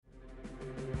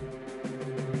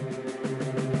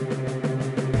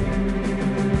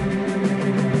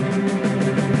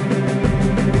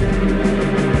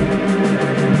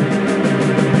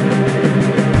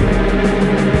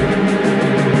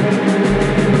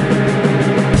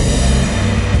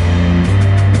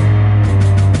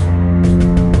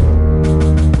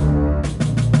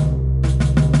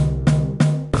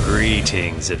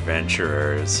Greetings,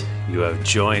 adventurers. You have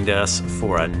joined us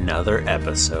for another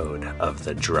episode of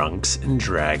the Drunks and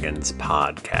Dragons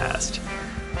podcast.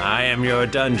 I am your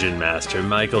dungeon master,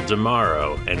 Michael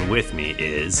Demaro, and with me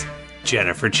is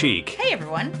Jennifer Cheek. Hey,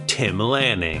 everyone. Tim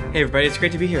Lanning. Hey, everybody. It's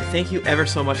great to be here. Thank you ever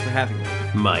so much for having me.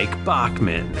 Mike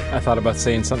Bachman. I thought about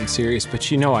saying something serious, but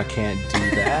you know I can't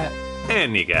do that.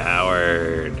 And Nika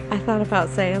Howard. I thought about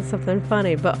saying something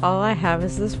funny, but all I have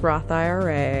is this Roth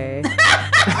IRA.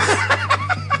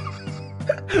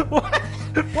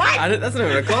 What? That's not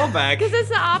even a callback. Because it's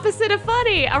the opposite of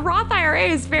funny. A Roth IRA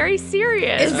is very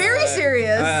serious. It's very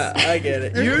serious. I get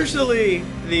it. Usually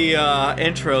the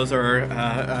intros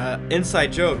are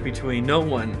inside joke between no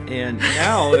one, and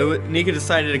now Nika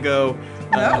decided to go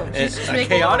she's just a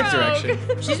making chaotic rogue.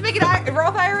 direction. She's making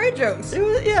Roth IRA jokes.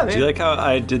 Yeah, Do you like how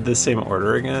I did the same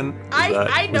order again?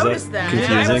 I noticed that.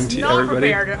 Confusing And I was to not everybody?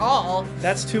 prepared at all.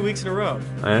 That's 2 weeks in a row.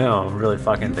 I know, I'm really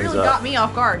fucking You things really up. got me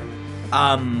off guard. Can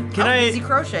I'm busy I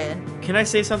crocheting.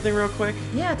 say something real quick?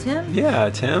 Yeah, Tim. Yeah,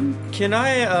 Tim? Can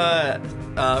I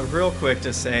real quick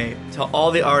just say to all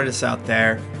the artists out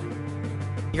there,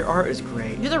 your art is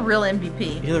great. You're the real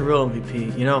MVP. You're the real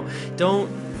MVP. You know, don't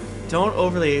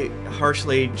overly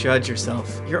harshly judge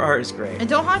yourself. Your art is great. And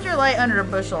don't hide your light under a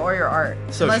bushel or your art.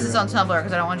 So unless true. it's on Tumblr,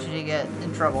 because I don't want you to get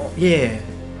in trouble. Yeah.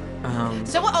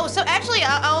 So actually,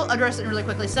 I'll address it really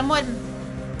quickly. Someone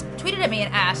tweeted at me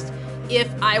and asked if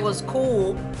I was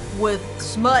cool with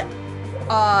smut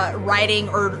writing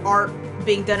or art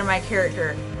being done in my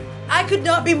character. I could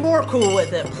not be more cool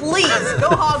with it. Please, go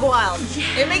hog wild.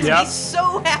 It makes me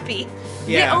so happy.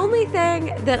 Yeah. The only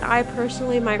thing that I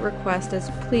personally might request is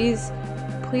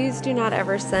please do not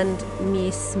ever send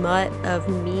me smut of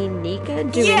me, Nika,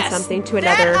 doing something to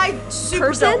another that I super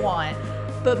person. don't want.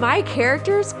 But my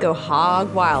characters go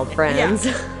hog wild, friends.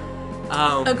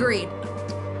 Agreed.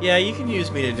 Yeah, you can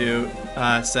use me to do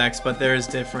sex, but there is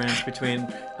difference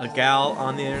between a gal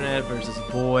on the internet versus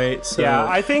a boy. So Yeah,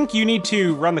 I think you need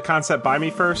to run the concept by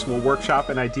me first. We'll workshop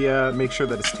an idea, make sure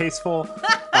that it's tasteful.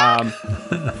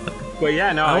 But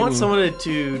yeah, no, I want someone to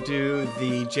do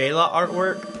the Jayla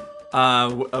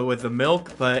artwork with the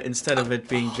milk, but instead of it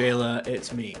being Jayla,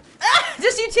 it's me.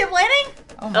 Just you, Tim Lanning?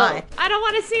 Oh my. I don't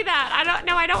want to see that.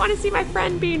 I don't want to see my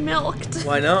friend being milked.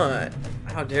 Why not?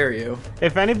 How dare you?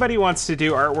 If anybody wants to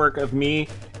do artwork of me,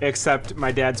 except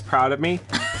my dad's proud of me,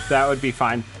 that would be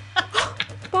fine.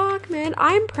 Bachman,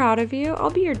 I'm proud of you. I'll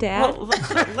be your dad. Well,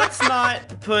 let's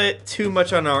not put too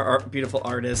much on our beautiful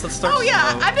artists. Let's start. Oh yeah,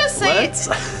 slow. I'm just saying.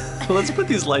 Let's put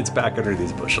these lights back under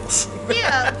these bushels.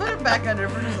 Yeah, put it back under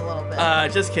for just a little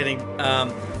bit. Just kidding.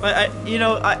 But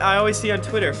I always see on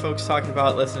Twitter folks talking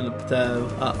about listening to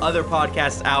other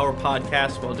podcasts, our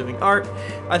podcast, while doing art.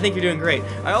 I think you're doing great.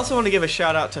 I also want to give a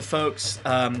shout out to folks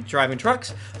driving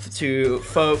trucks, to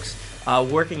folks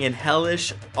working in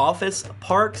hellish office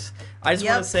parks. I just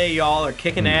want to say y'all are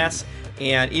kicking ass,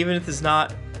 and even if it's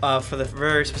not for the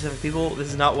very specific people, this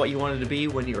is not what you wanted to be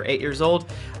when you were 8 years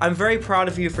old. I'm very proud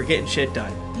of you for getting shit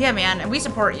done. Yeah, man, and we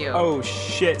support you. Oh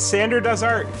shit, Sandra does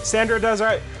art.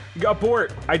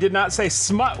 Abort. I did not say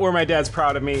smut where my dad's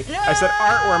proud of me. I said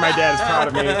art where my dad's proud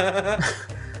of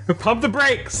me. Pump the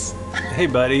brakes. Hey,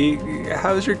 buddy,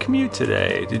 how's your commute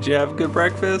today? Did you have a good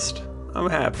breakfast? I'm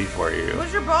happy for you.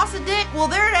 Was your boss a dick? Well,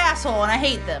 they're an asshole, and I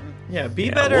hate them. Yeah, be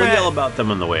better We'll at... yell about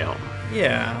them on the way home.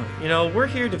 Yeah, we're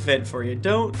here to vent for you.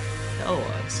 Don't tell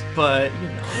us, but,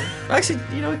 Actually,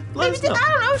 let us know. I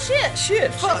don't know,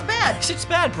 shit. Fuck's bad. Shit's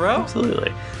bad, bro.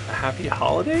 Absolutely. Happy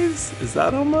holidays? Is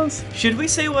that almost? Should we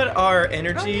say what our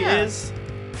energy is?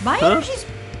 My energy's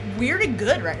weird and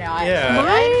good right now.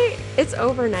 Yeah. It's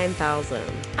over 9,000.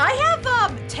 I have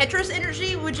Tetris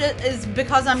energy, which is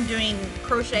because I'm doing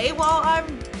crochet while I'm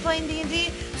playing D&D.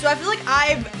 So I feel like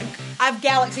I've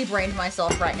galaxy brained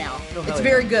myself right now. It's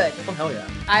very good. Oh, hell yeah.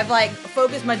 I've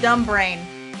focused my dumb brain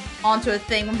onto a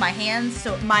thing with my hands,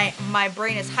 so my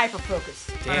brain is hyper focused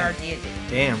on our D&D.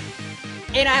 Damn.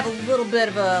 And I have a little bit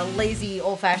of a lazy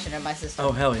old fashioned in my system.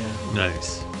 Oh, hell yeah.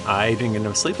 Nice. I didn't get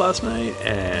enough sleep last night,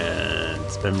 and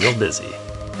it's been real busy.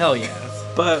 Hell yeah.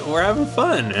 But we're having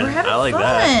fun, and We're having I like fun.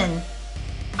 that.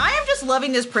 I am just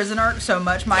loving this prison arc so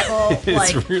much, Michael.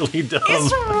 It's really dumb.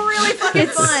 It's really fucking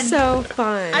It's fun. so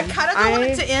fun. I kind of don't want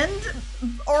it to end,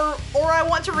 or I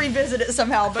want to revisit it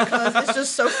somehow because it's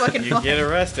just so fucking You fun. get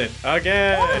arrested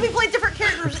again. Or we play different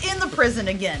characters in the prison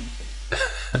again.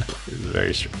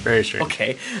 Very strange.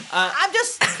 Okay. I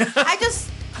just,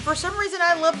 for some reason,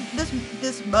 I love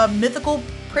this mythical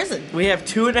prison. We have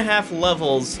 2.5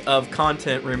 levels of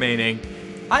content remaining.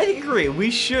 I agree.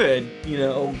 We should,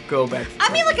 go back.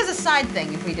 I mean, as a side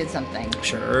thing, if we did something.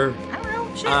 Sure. I don't know.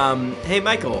 Hey,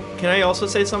 Michael, can I also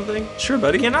say something? Sure,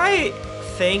 buddy. Can I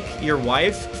thank your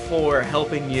wife for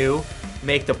helping you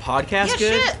make the podcast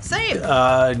good? Shit, same.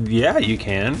 Yeah, you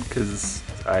can, because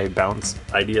I bounce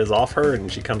ideas off her,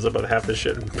 and she comes up with half the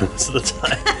shit most of the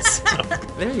time. So,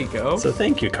 There you go. so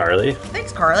thank you, Carly.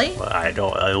 Thanks, Carly. I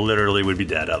literally would be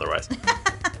dead otherwise.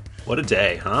 What a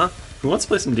day, huh? Who wants to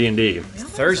play some D&D?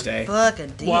 Thursday.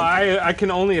 Fucking D. Well, I can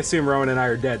only assueen Rowan and I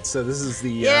are dead, so this is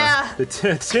the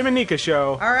Tim and Nika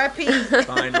show. R.I.P.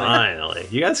 Finally.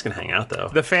 You guys can hang out, though.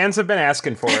 The fans have been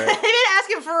asking for it. They've been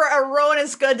asking for a Rowan and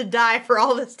Scud to die for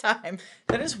all this time.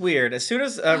 That is weird. As soon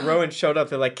as Rowan showed up,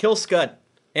 they're like, kill Scud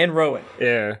and Rowan.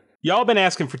 Yeah. Y'all been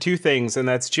asking for two things, and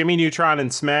that's Jimmy Neutron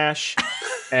and Smash,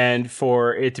 and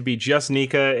for it to be just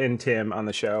Nika and Tim on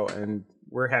the show, and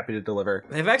we're happy to deliver.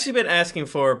 They've actually been asking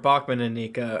for Bachman and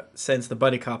Nika since the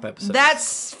Buddy Cop episode.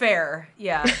 That's fair.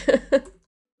 Yeah.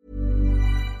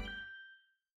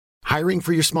 Hiring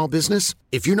for your small business?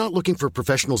 If you're not looking for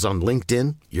professionals on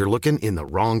LinkedIn, you're looking in the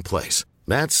wrong place.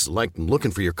 That's like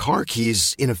looking for your car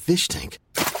keys in a fish tank.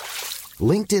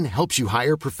 LinkedIn helps you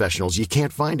hire professionals you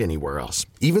can't find anywhere else,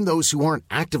 even those who aren't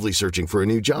actively searching for a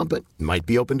new job but might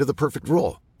be open to the perfect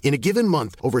role. In a given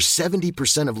month, over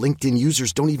 70% of LinkedIn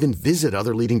users don't even visit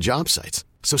other leading job sites.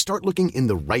 So start looking in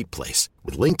the right place.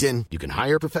 With LinkedIn, you can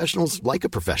hire professionals like a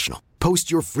professional.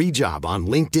 Post your free job on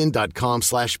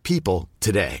linkedin.com/people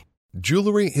today.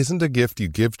 Jewelry isn't a gift you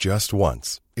give just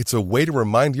once. It's a way to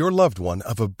remind your loved one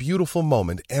of a beautiful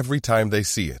moment every time they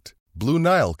see it. Blue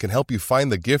Nile can help you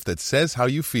find the gift that says how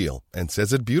you feel and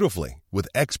says it beautifully, with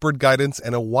expert guidance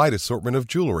and a wide assortment of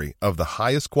jewelry of the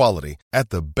highest quality at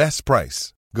the best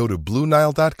price. Go to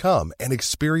BlueNile.com and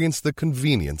experience the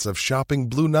convenience of shopping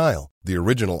Blue Nile, the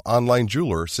original online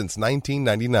jeweler since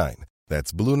 1999.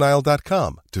 That's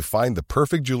BlueNile.com to find the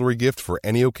perfect jewelry gift for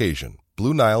any occasion.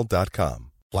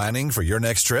 BlueNile.com. Planning for your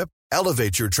next trip?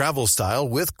 Elevate your travel style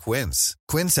with Quince.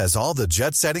 Quince has all the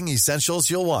jet-setting essentials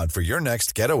you'll want for your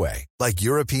next getaway, like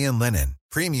European linen,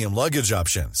 premium luggage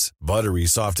options, buttery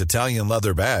soft Italian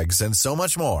leather bags, and so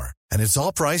much more. And it's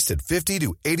all priced at 50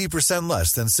 to 80%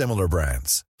 less than similar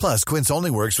brands. Plus, Quince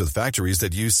only works with factories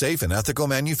that use safe and ethical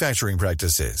manufacturing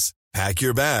practices. Pack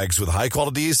your bags with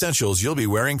high-quality essentials you'll be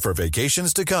wearing for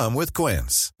vacations to come with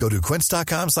Quince. Go to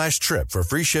quince.com/trip for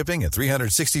free shipping and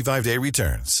 365-day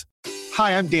returns.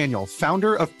 Hi, I'm Daniel,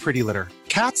 founder of Pretty Litter.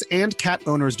 Cats and cat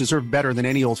owners deserve better than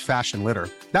any old-fashioned litter.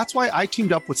 That's why I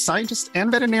teamed up with scientists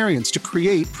and veterinarians to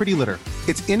create Pretty Litter.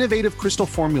 Its innovative crystal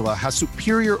formula has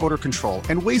superior odor control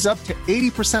and weighs up to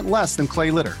 80% less than clay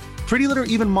litter. Pretty Litter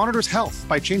even monitors health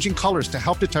by changing colors to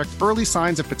help detect early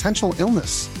signs of potential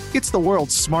illness. It's the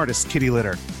world's smartest kitty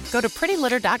litter. Go to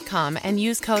prettylitter.com and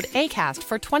use code ACAST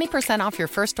for 20% off your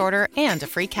first order and a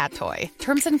free cat toy.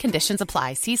 Terms and conditions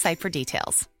apply. See site for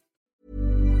details.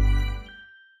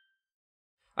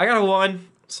 I got a 1,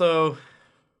 so...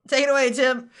 Take it away,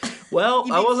 Tim. Well,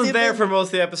 I wasn't there for most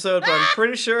of the episode, but I'm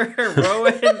pretty sure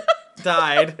Rowan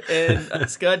died and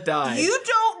Scud died. You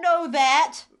don't know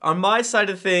that. On my side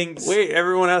of things... Wait,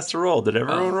 everyone has to roll. Did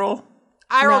everyone roll?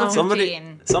 I rolled a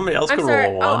 15.15. Somebody else I'm could sorry.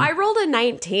 roll a 1. Oh, I rolled a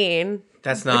 19.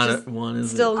 That's not a 1,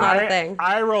 is Still it? not a thing.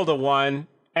 I rolled a 1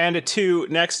 and a 2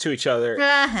 next to each other.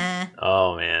 Uh-huh.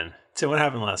 Oh, man. So what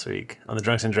happened last week on the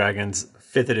Drunks and Dragons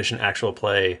 5th edition actual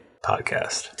play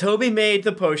podcast? Toby made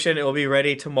the potion. It will be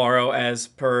ready tomorrow as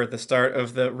per the start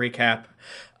of the recap.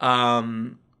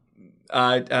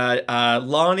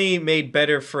 Lonnie made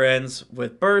better friends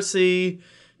with Bercy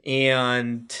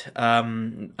and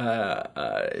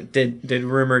did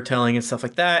rumor telling and stuff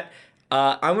like that.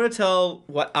 I'm going to tell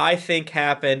what I think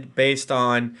happened based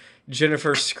on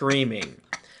Jennifer screaming.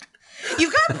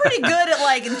 You've gotten pretty good at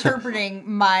like interpreting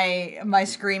my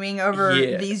screaming over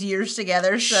these years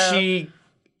together. So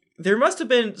there must have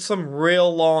been some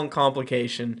real long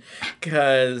complication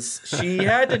because she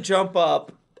had to jump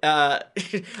up. I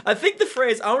think the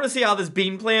phrase "I want to see how this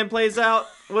bean plan plays out"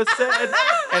 was said,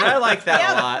 and I like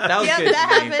that a lot. That was good.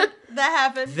 That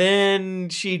happened. Then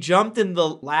she jumped in the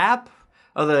lap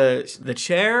of the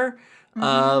chair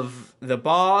of the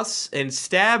boss and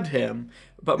stabbed him.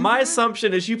 But my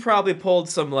assumption is you probably pulled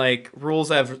some like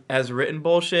rules as written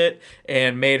bullshit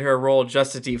and made her roll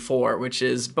just a d4, which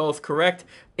is both correct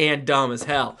and dumb as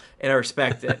hell, and I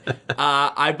respect it.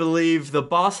 I believe the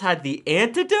boss had the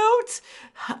antidote,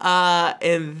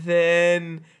 and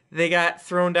then they got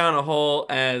thrown down a hole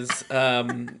as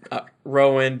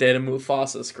Rowan did a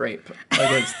Mufasa scrape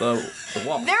against the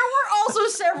wall. There were also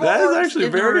several. That is orcs actually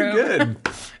in the very room. good.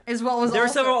 Is what was There were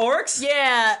also, several orcs?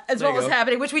 Yeah, is There what you was go.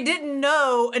 happening, which we didn't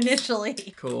know initially.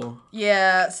 Cool.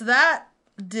 Yeah, so that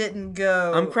didn't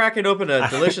go. I'm cracking open a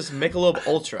delicious Michelob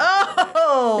Ultra.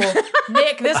 Oh,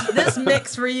 Nick, this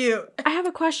mix for you. I have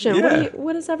a question. Yeah.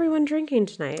 What is everyone drinking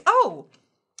tonight? Oh,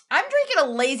 I'm drinking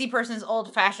a lazy person's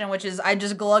old fashioned, which is I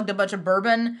just glugged a bunch of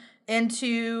bourbon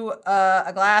into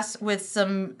a glass with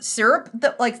some syrup,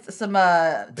 some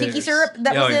tiki Bitters. syrup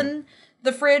that was yeah. in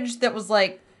the fridge that was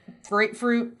like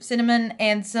grapefruit, cinnamon,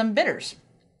 and some bitters.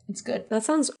 It's good. That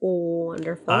sounds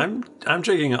wonderful. I'm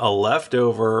drinking a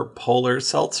leftover Polar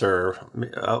Seltzer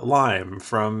lime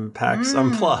from PAX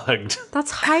Unplugged.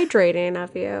 That's hydrating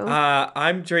of you.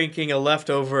 I'm drinking a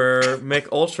leftover Mick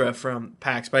Ultra from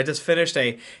PAX, but I just finished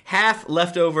a half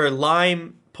leftover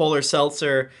lime Polar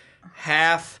Seltzer,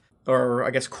 half, or I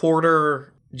guess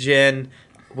quarter gin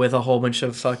with a whole bunch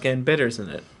of fucking bitters in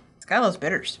it. It's got those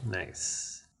bitters. Nice.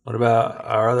 What about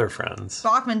our other friends?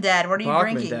 Bachman Dad, what are you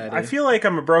drinking? Daddy. I feel like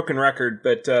I'm a broken record,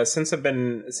 but since I've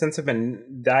been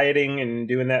dieting and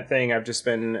doing that thing, I've just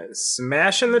been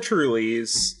smashing the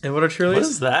Trulies. And what are Trulies? What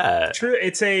is that?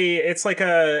 It's like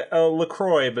a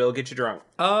LaCroix, but it'll get you drunk.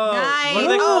 Oh, Nice. what are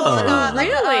they Oh, called? my God. Like,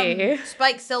 Really?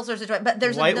 spiked seltzer situation. But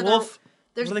there's White Wolf?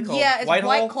 There's, What are they called? Yeah, it's White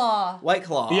White Hole? Claw. White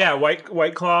Claw. Yeah,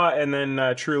 White Claw and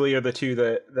then Truly are the two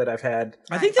that I've had.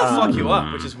 I think they'll fuck you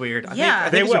up, which is weird. I Yeah.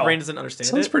 think They your will. brain doesn't understand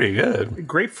Sounds it. pretty good.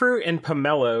 Grapefruit and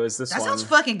pomelo is this That one. sounds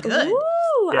fucking good.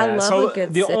 Ooh, I love so a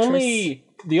good the citrus. only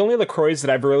LaCroix that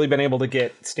I've really been able to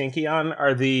get stinky on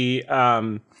are the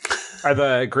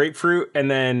grapefruit and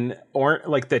then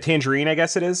like the tangerine, I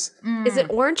guess it is. Is it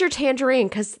orange or tangerine?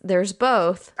 Because there's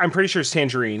both. I'm pretty sure it's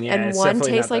tangerine. Yeah, And it's one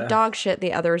definitely tastes not like the- dog shit.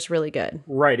 The other is really good.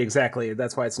 Right, exactly.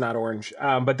 That's why it's not orange.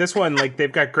 But this one, like,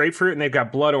 they've got grapefruit and they've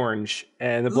got blood orange,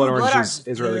 and the blood orange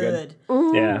is really good.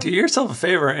 Yeah. Do yourself a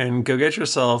favor and go get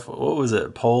yourself, what was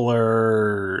it,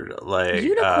 Polar, like...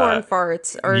 Unicorn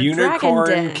farts or Unicorn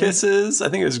Dragon Den. Kisses? I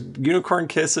think it was Unicorn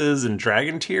Kisses and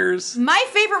Dragon Tears. My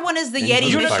favorite one is the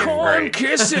Yeti Those are fucking Mission. great.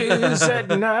 Kisses at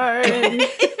night.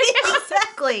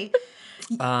 Exactly.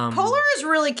 Polar is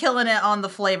really killing it on the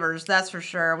flavors, that's for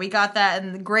sure. We got that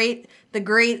in the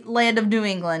great land of New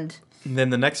England. And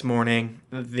then the next morning,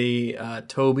 the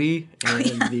Toby and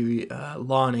the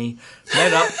Lonnie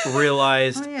met up,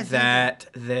 realized that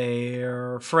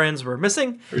their friends were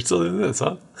missing. We're still doing this,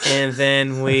 huh? And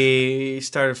then we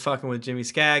started fucking with Jimmy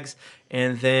Skaggs.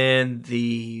 And then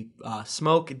the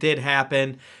smoke did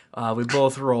happen. We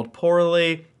both rolled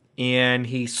poorly, and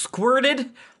he squirted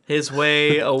his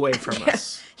way away from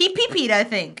us. He pee-peed, I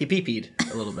think. He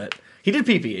pee-peed a little bit. He did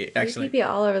pee-pee, actually. Pee-pee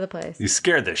all over the place. You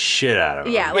scared the shit out of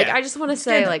him. Yeah, like Yeah. I just want to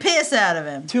say, Scared the like, piss out of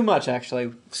him. Too much,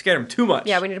 actually. Scared him too much.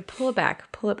 yeah, we need to pull it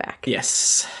back. Pull it back.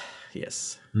 Yes.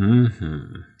 Yes.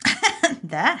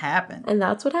 That happened. And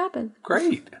that's what happened.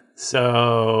 Great.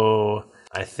 So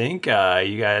I think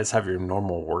you guys have your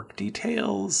normal work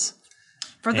details.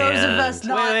 For those of us And-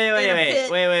 not in a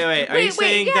pit. Wait. Are you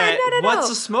saying yeah, that no. what's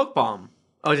a smoke bomb?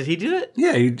 Oh, did he do it?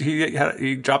 Yeah,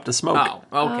 he dropped a smoke.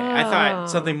 Oh, okay. I thought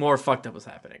something more fucked up was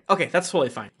happening. Okay, that's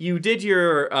totally fine. You did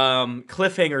your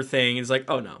cliffhanger thing. It's like,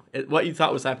 oh no, what you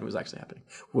thought was happening was actually happening,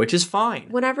 which is fine.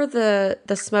 Whenever the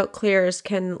smoke clears,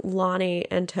 can Lonnie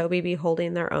and Toby be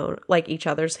holding their own, like each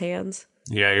other's hands?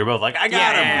 Yeah, you're both like, I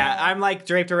got him. Yeah, I'm like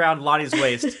draped around Lonnie's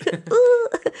waist.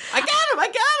 I got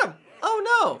him.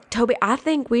 Oh no. Toby, I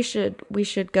think we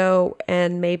should go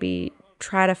and maybe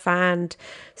try to find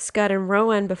Scud and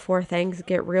Rowan before things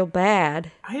get real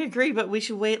bad. I agree, but we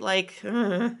should wait like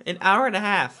an hour and a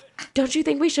half. Don't you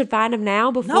think we should find him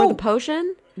now before No. the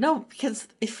potion? No, because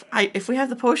if we have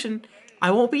the potion,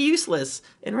 I won't be useless.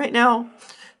 And right now,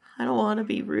 I don't want to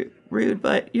be rude,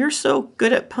 but you're so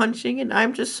good at punching, and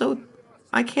I'm just so...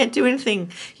 I can't do anything.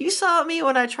 You saw me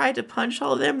when I tried to punch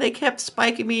all of them. They kept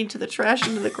spiking me into the trash,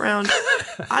 into the ground.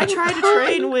 I tried to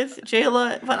train with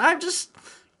Jayla, but I'm just...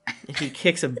 He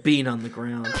kicks a bean on the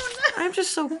ground. I'm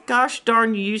just so gosh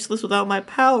darn useless without my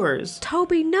powers.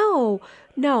 Toby, no.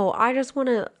 I just want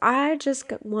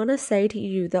to say to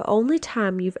you, the only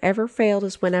time you've ever failed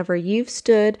is whenever you've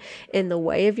stood in the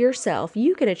way of yourself.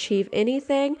 You can achieve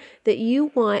anything that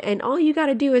you want, and all you got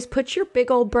to do is put your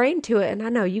big old brain to it. And I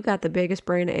know you got the biggest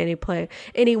brain of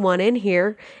anyone in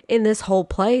here, in this whole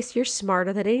place. You're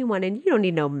smarter than anyone, and you don't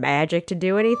need no magic to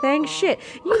do anything. Shit,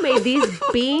 you made these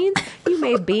beans. You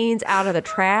made beans out of the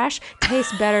trash.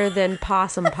 Tastes better than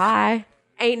possum pie.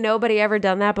 Ain't nobody ever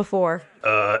done that before.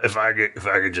 If I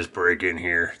could just break in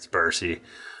here, it's Bercy.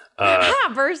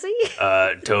 Hi, Bercy.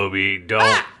 Toby,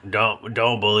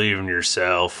 don't believe in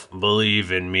yourself.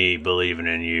 Believe in me, believing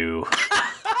in you.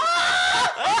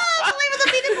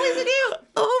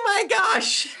 Oh my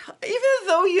gosh! Even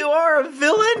though you are a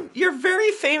villain, you're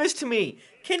very famous to me.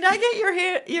 Can I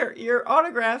get your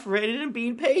autograph rated in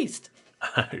bean paste?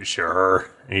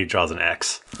 Sure. And he draws an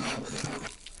X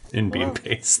in bean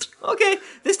paste. Okay,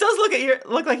 this does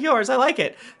look like yours. I like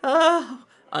it.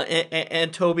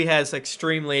 And Toby has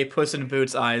extremely Puss in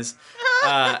Boots eyes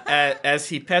as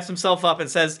he pets himself up and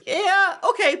says, "Yeah,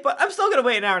 okay, but I'm still gonna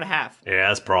wait an hour and a half." Yeah,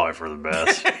 that's probably for the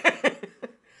best.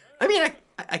 I mean,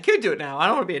 I could do it now. I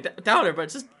don't want to be a downer, but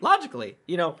just logically,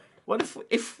 what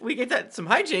if we get that some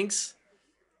hijinks?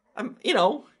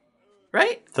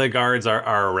 Right? The guards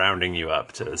are rounding you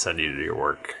up to send you to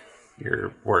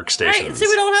your workstations. Right, so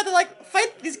we don't have to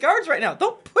fight these guards right now.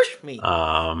 Don't push me.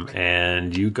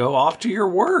 And you go off to your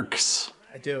works.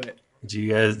 I do it. Do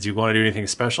you want to do anything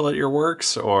special at your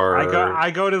works, or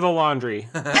I go to the laundry.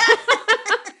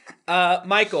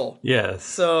 Michael. Yes.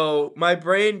 So my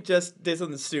brain just did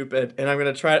something stupid, and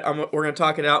we're gonna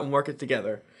talk it out and work it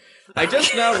together. I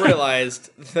just now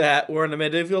realized that we're in a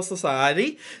medieval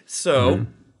society, so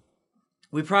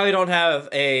we probably don't have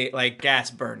a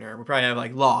gas burner. We probably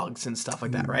have logs and stuff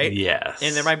like that, right? Yes.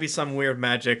 And there might be some weird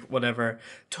magic, whatever.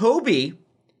 Toby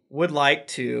would like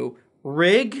to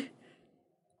rig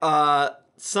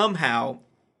somehow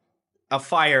a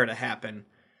fire to happen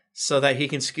so that he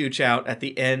can scooch out at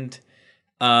the end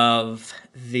of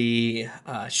the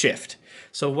shift.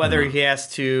 So whether he has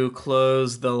to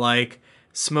close the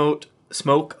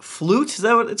smoke flute, is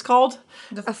that what it's called?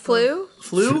 A flue?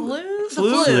 Flu,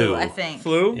 I think.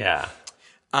 Flu? Yeah.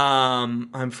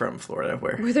 I'm from Florida,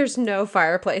 where there's no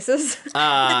fireplaces.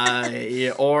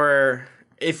 yeah, or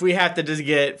if we have to just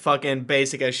get fucking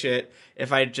basic as shit,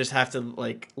 if I just have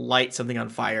to light something on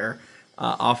fire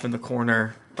off in the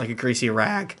corner like a greasy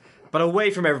rag, but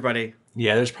away from everybody.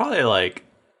 Yeah, there's probably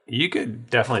you could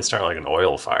definitely start an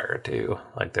oil fire too.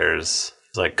 There's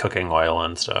cooking oil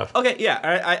and stuff. Okay,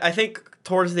 yeah, I think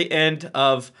towards the end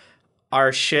of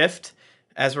our shift,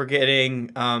 as we're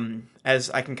getting, as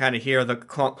I can kind of hear the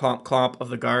clomp, clomp, clomp of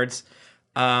the guards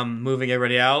moving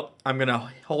everybody out, I'm going to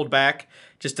hold back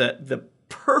just the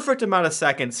perfect amount of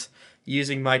seconds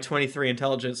using my 23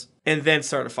 intelligence and then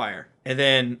start a fire. And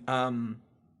then,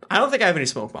 I don't think I have any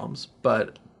smoke bombs,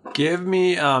 but... Give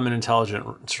me an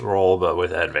intelligence roll, but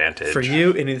with advantage. For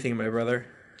you, anything, my brother.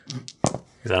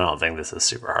 Because I don't think this is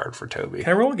super hard for Toby. Can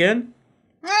I roll again?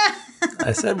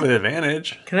 I said with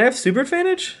advantage. Can I have super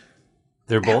advantage?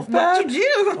 They're both bad? What'd you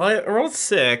do? Well, I rolled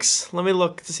 6. Let me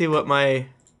look to see what my...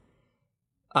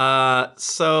 my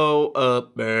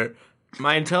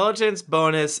intelligence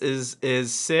bonus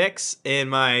is 6, and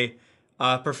my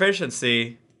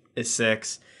proficiency is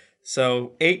 6.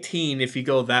 So 18 if you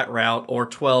go that route, or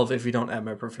 12 if you don't add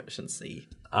my proficiency.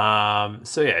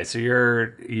 So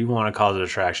you want to cause a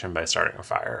distraction by starting a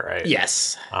fire, right?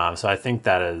 Yes. So I think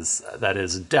that is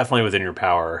definitely within your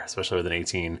power, especially with an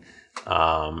 18.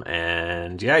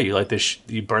 And yeah, you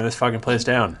you burn this fucking place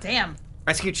down. Damn.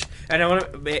 I scooch, and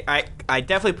I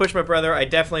definitely push my brother. I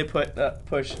definitely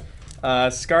push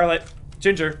Scarlet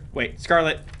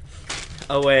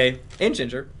away, and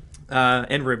Ginger,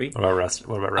 and Ruby. What about Rusty?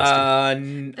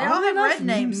 They all have red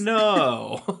names.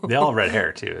 No. They all have red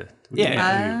hair too.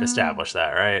 Yeah. We established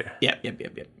that, right? Yep.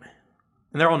 And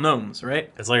they're all gnomes,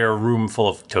 right? It's like a room full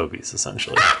of Tobys,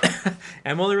 essentially.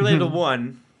 I'm only related to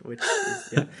one, which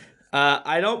is, yeah.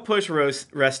 I don't push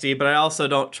Rusty, but I also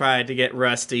don't try to get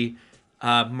Rusty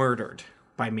murdered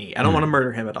by me. I don't want to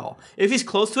murder him at all. If he's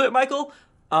close to it, Michael,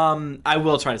 I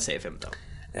will try to save him, though.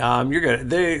 You're good.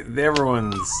 They're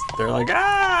like,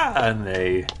 ah! And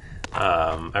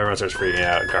everyone starts freaking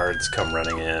out. Guards come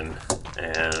running in.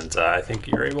 And I think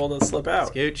you're able to slip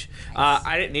out. Scooch.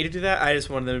 I didn't need to do that. I just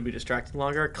wanted them to be distracted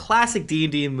longer. Classic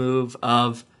D&D move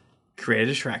of create a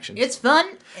distraction. It's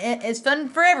fun. It's fun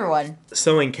for everyone.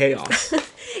 Sowing chaos.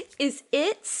 Is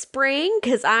it spring?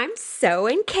 Because I'm so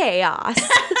in chaos.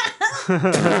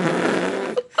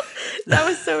 That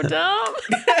was so dumb.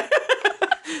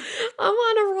 I'm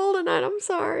on a roll tonight. I'm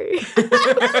sorry.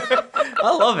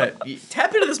 I love it.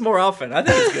 Tap into this more often. I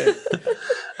think it's good.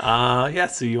 Yeah,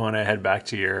 so you want to head back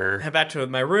to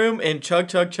my room and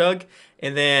chug,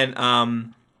 and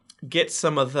then get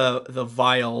some of the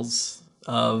vials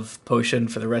of potion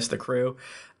for the rest of the crew.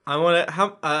 I want to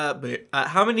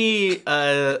how many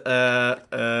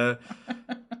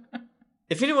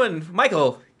if anyone,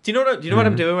 Michael, do you know what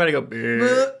I'm doing when I go?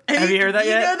 Have you heard that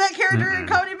yet? You know that character in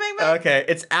Comedy Bang Bang? Okay,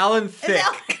 it's Alan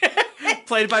Thicke,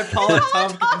 played by Paula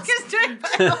Tompkins.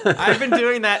 I've been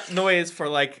doing that noise for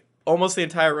almost the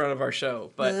entire run of our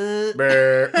show, but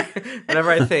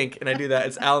whenever I think and I do that,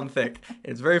 it's Alan Thicke.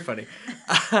 It's very funny.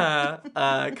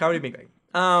 Comedy Bang Bang.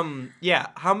 Yeah.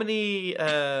 How many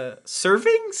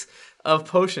servings of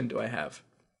potion do I have?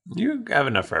 You have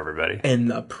enough for everybody. In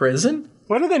the prison?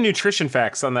 What are the nutrition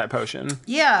facts on that potion?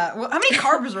 Yeah. Well, how many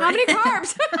carbs are How many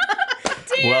carbs?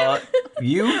 Damn. Well,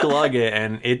 you glug it,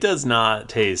 and it does not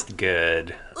taste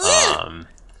good.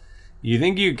 You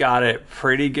think you got it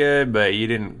pretty good, but you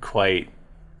didn't quite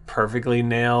perfectly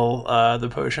nail the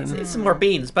potion. Need some more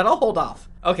beans, but I'll hold off.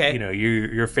 Okay. You know,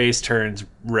 your face turns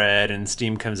red and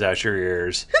steam comes out your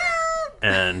ears,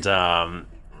 and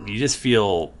you just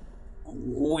feel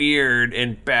weird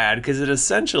and bad because it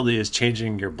essentially is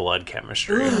changing your blood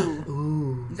chemistry.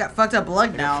 Ooh. You got fucked up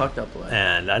blood now. Fucked up blood.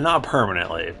 And not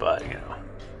permanently, but you know.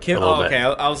 Okay.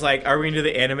 I was like, are we gonna do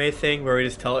the anime thing where we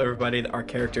just tell everybody that our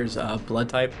character's blood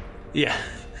type? Yeah.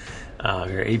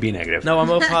 You're AB negative. No, I'm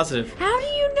O positive. How do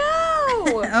you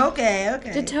know? Okay.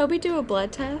 Did Toby do a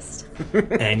blood test?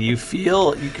 And you can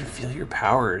feel your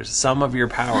powers, some of your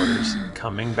powers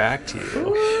coming back to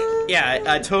you.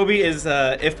 Yeah, Toby is,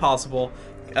 if possible,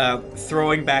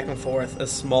 throwing back and forth a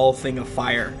small thing of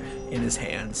fire in his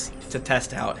hands to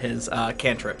test out his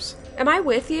cantrips. Am I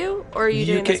with you, or are you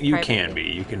doing this You privately? can be.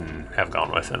 You can have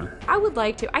gone with him. I would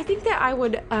like to. I think that I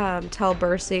would tell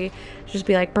Bercy, just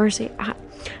be like, Bercy,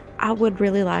 I would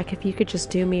really like if you could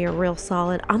just do me a real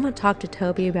solid. I'm going to talk to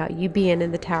Toby about you being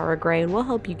in the Tower of Grey, and we'll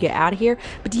help you get out of here.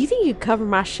 But do you think you'd cover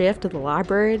my shift at the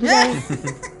library today?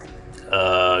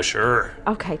 Sure.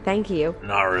 Okay, thank you.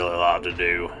 Not really allowed to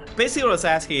do. Basically what I was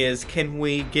asking is, can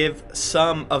we give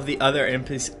some of the other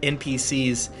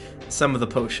NPCs some of the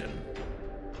potion?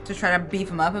 To try to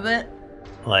beef him up a bit?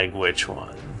 Like which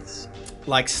ones?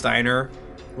 Like Steiner,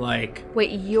 like...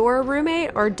 Wait, your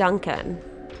roommate or Duncan?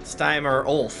 Steiner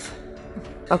Ulf.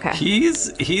 Okay.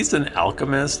 He's an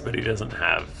alchemist, but he doesn't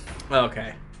have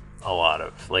Okay. a lot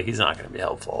of... Like, he's not going to be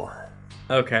helpful.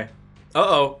 Okay.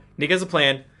 Uh-oh. Nick has a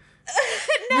plan.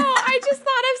 No, I just thought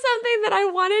of something that I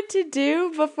wanted to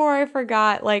do before I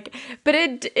forgot, but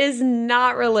it is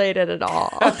not related at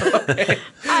all.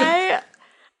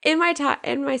 In my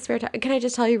spare time, can I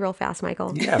just tell you real fast,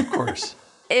 Michael? Yeah, of course.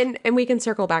 And we can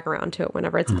circle back around to it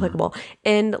whenever it's applicable.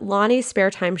 In Lonnie's spare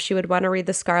time, she would want to read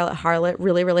The Scarlet Harlot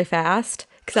really, really fast,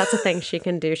 because that's a thing she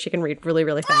can do. She can read really,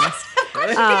 really fast.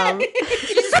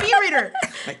 She's a speed reader. Oh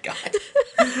my God.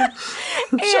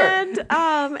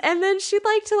 And then she'd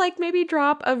like to maybe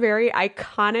drop a very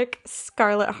iconic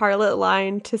Scarlet Harlot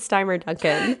line to Steimer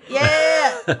Duncan.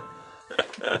 Yeah. But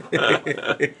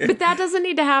that doesn't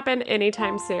need to happen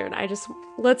anytime soon.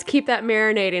 Let's keep that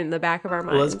marinating in the back of our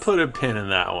minds. Let's put a pin in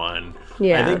that one.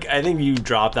 Yeah. I think you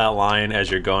drop that line as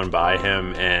you're going by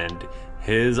him, and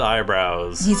his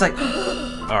eyebrows He's like,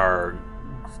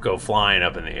 go flying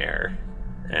up in the air,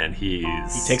 and he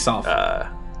takes off.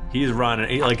 He's running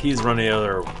the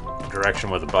other direction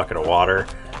with a bucket of water.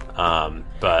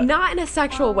 But not in a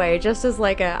sexual way, just as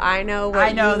I know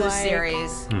the like.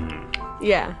 series.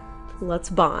 Yeah.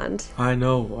 Let's bond. I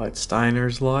know what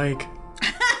Steiner's like.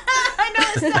 I know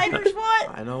what Steiner's what.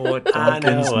 I know what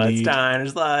Duncan's need.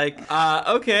 Steiner's like.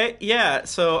 Okay, yeah.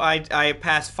 So I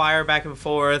pass fire back and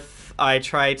forth. I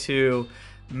try to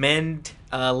mend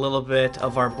a little bit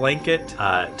of our blanket.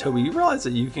 Toby, you realize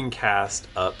that you can cast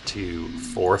up to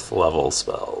 4th level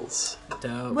spells.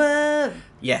 Dope. Whoa.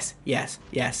 Yes. And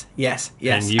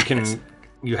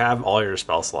you have all your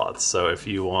spell slots, so if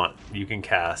you want, you can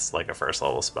cast a 1st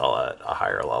level spell at a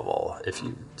higher level if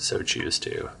you so choose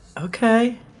to.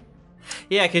 Okay.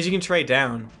 Yeah, because you can trade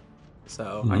down.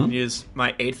 So I can use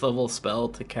my 8th level spell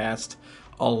to cast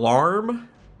Alarm.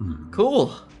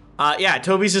 Cool. Yeah,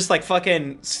 Toby's just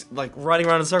fucking running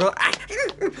around in a circle.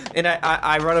 And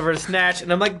I run over to Snatch,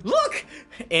 and I'm like, look!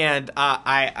 And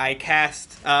I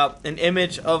cast an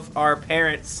image of our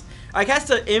parents. I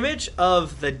cast an image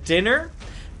of the dinner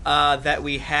that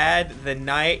we had the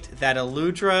night that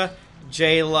Aludra,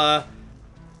 Jayla,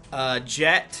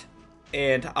 Jet,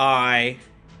 and I...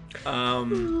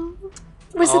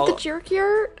 Was it the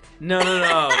jerkyard? No.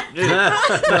 Dude,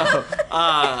 no.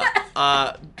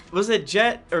 Was it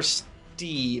Jet or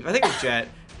Steve? I think it was Jet.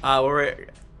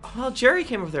 Well, Jerry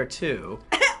came over there too.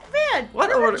 Man, what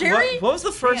was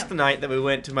the first night that we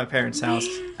went to my parents' house?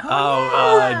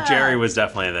 Jerry was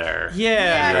definitely there.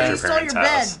 Yeah. He stole your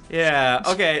bed. Yeah.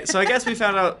 Okay. So I guess we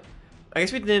found out. I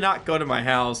guess we did not go to my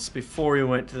house before we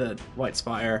went to the White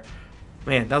Spire.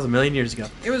 Man, that was a million years ago.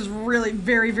 It was really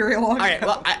very, very long ago. All right.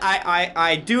 Well,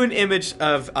 I do an image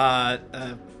of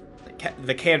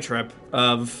the cantrip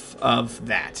of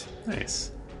that.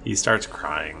 Nice. He starts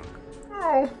crying.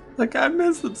 Oh. I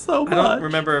miss him so much. I don't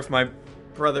remember if my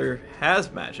brother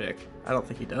has magic. I don't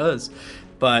think he does.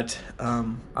 But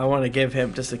I want to give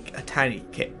him just a tiny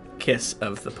kiss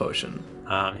of the potion.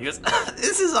 He goes,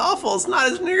 this is awful. It's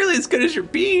not as nearly as good as your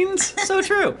beans. So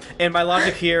true. And my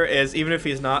logic here is, even if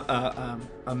he's not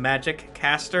a magic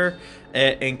caster,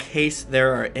 in case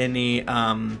there are any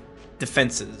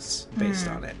defenses based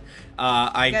on it, You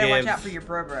gotta watch out for your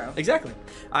bro. Exactly.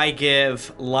 I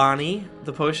give Lonnie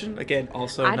the potion. Again,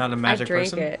 also not a magic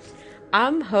person. I drink it.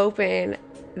 I'm hoping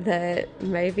that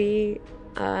maybe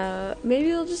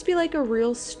it'll just be like a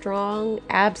real strong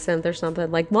absinthe or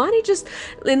something. Like Lonnie just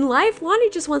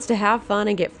wants to have fun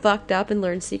and get fucked up and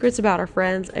learn secrets about her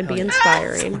friends and be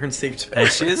inspiring. Learn secrets. And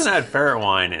she hasn't had ferret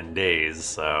wine in days,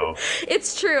 so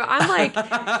It's true. I'm like,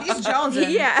 He's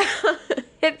jonesing. yeah,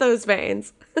 hit those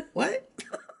veins. What?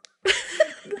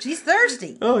 She's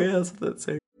thirsty. Oh yeah, that's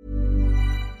it.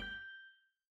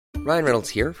 Ryan Reynolds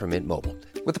here from Mint Mobile.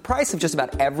 With the price of just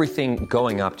about everything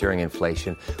going up during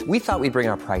inflation, we thought we'd bring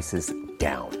our prices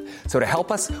down. So to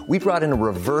help us, we brought in a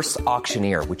reverse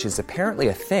auctioneer, which is apparently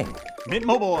a thing. Mint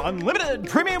Mobile Unlimited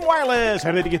Premium Wireless.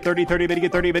 How to get 30, 30, bit to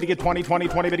get 30, bit to get 20, 20,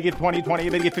 20, bit to get 20, 20,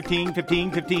 bit to get 15,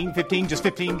 15, 15, 15, just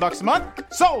 $15 a month?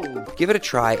 Sold! Give it a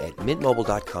try at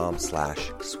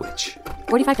mintmobile.com/switch.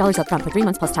 $45 up front for 3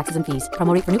 months plus taxes and fees.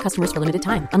 Promo rate for new customers for limited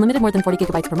time. Unlimited more than 40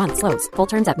 gigabytes per month. Slows full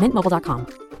terms at mintmobile.com.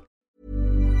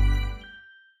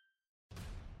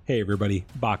 Hey everybody,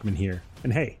 Bachman here.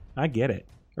 And hey, I get it.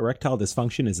 Erectile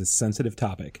dysfunction is a sensitive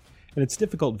topic, and it's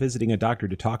difficult visiting a doctor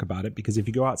to talk about it because if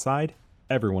you go outside,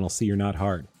 everyone will see you're not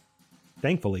hard.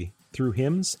 Thankfully, through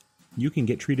HIMS, you can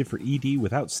get treated for ED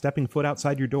without stepping foot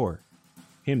outside your door.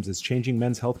 HIMS is changing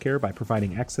men's healthcare by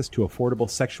providing access to affordable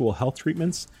sexual health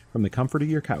treatments from the comfort of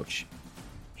your couch.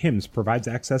 HIMS provides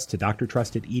access to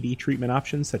doctor-trusted ED treatment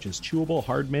options such as chewable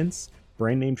hard mints,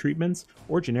 brand name treatments,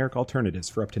 or generic alternatives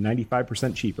for up to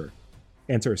 95% cheaper.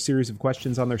 Answer a series of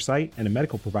questions on their site, and a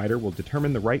medical provider will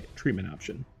determine the right treatment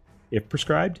option. If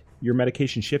prescribed, your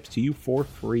medication ships to you for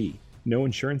free, no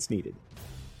insurance needed.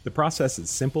 The process is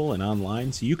simple and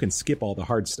online, so you can skip all the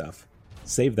hard stuff.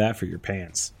 Save that for your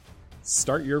pants.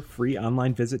 Start your free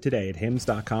online visit today at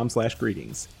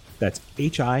hims.com/greetings. That's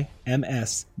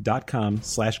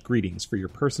HIMS.com/greetings for your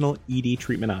personal ED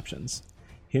treatment options.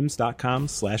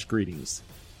 hims.com/greetings.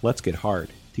 Let's get hard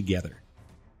together.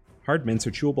 Hard mints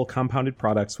are chewable compounded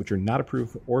products which are not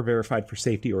approved or verified for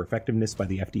safety or effectiveness by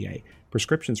the FDA.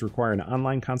 Prescriptions require an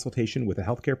online consultation with a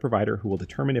healthcare provider who will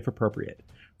determine if appropriate.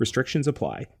 Restrictions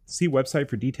apply. See website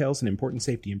for details and important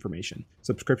safety information.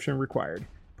 Subscription required.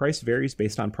 Price varies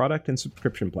based on product and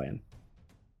subscription plan.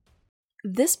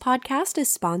 This podcast is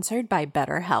sponsored by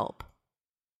BetterHelp.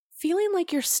 Feeling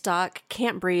like you're stuck,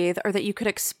 can't breathe, or that you could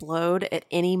explode at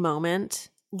any moment?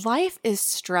 Life is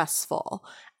stressful.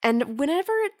 And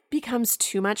whenever it becomes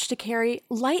too much to carry,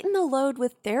 lighten the load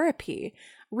with therapy.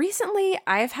 Recently,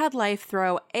 I've had life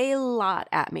throw a lot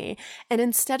at me, and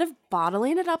instead of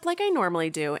bottling it up like I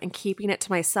normally do and keeping it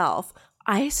to myself,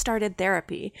 I started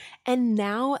therapy, and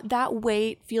now that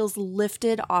weight feels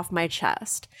lifted off my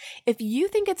chest. If you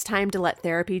think it's time to let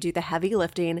therapy do the heavy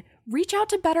lifting, reach out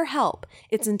to BetterHelp.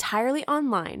 It's entirely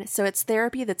online, so it's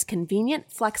therapy that's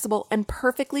convenient, flexible, and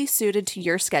perfectly suited to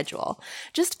your schedule.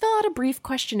 Just fill out a brief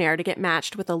questionnaire to get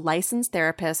matched with a licensed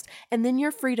therapist, and then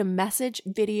you're free to message,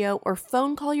 video, or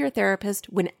phone call your therapist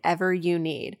whenever you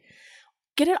need.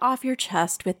 Get it off your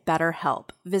chest with BetterHelp.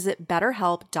 Visit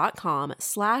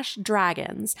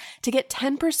betterhelp.com/dragons to get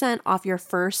 10% off your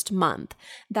first month.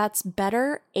 That's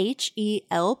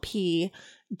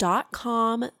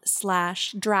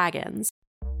betterhelp.com/dragons.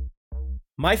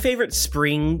 My favorite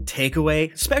spring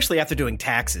takeaway, especially after doing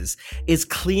taxes, is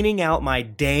cleaning out my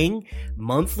dang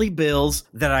monthly bills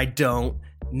that I don't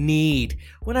need.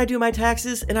 When I do my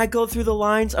taxes and I go through the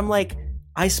lines, I'm like,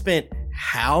 I spent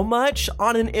how much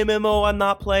on an MMO I'm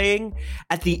not playing?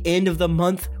 At the end of the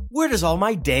month, where does all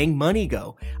my dang money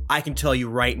go? I can tell you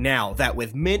right now that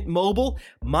with Mint Mobile,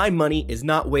 my money is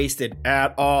not wasted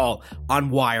at all on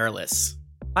wireless.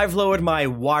 I've lowered my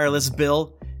wireless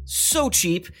bill so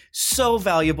cheap, so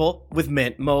valuable with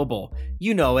Mint Mobile.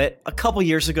 You know it. A couple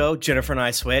years ago, Jennifer and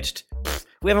I switched.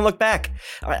 We haven't looked back.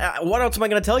 What else am I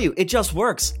going to tell you? It just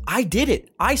works. I did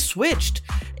it. I switched.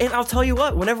 And I'll tell you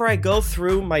what, whenever I go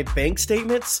through my bank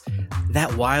statements,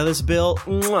 that wireless bill,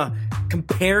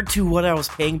 compared to what I was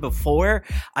paying before,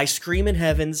 I scream in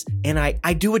heavens and I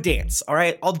do a dance, all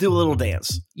right? I'll do a little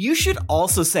dance. You should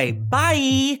also say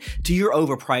bye to your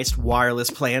overpriced wireless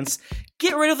plans.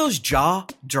 Get rid of those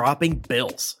jaw-dropping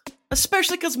bills,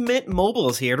 especially because Mint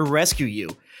Mobile is here to rescue you.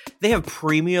 They have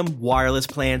premium wireless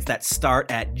plans that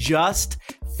start at just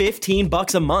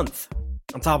 $15 a month.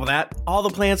 On top of that, all the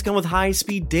plans come with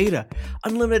high-speed data,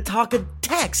 unlimited talk and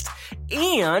text,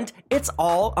 and it's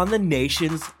all on the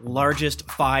nation's largest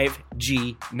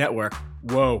 5G network.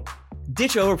 Whoa.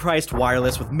 Ditch overpriced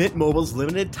wireless with Mint Mobile's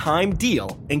limited time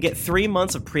deal and get 3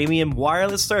 months of premium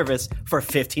wireless service for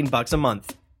 $15 a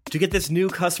month. To get this new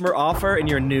customer offer and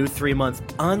your new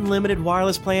 3-month unlimited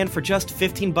wireless plan for just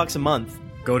 $15 a month,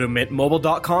 go to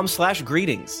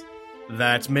mintmobile.com/greetings.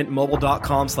 That's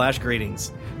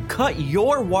mintmobile.com/greetings. Cut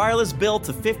your wireless bill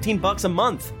to $15 a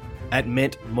month at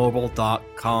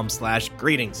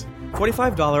mintmobile.com/greetings.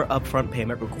 $45 upfront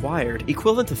payment required,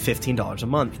 equivalent to $15 a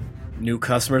month. New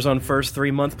customers on first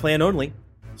 3-month plan only.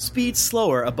 Speed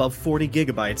slower above 40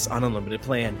 gigabytes on unlimited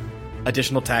plan.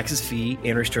 Additional taxes, fee,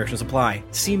 and restrictions apply.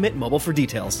 See Mint Mobile for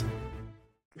details.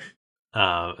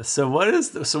 So what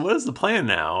is the plan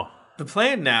now? The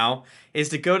plan now is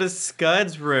to go to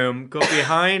Scud's room, go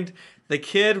behind the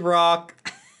Kid Rock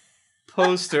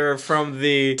poster from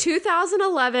the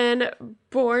 2011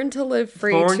 Born to Live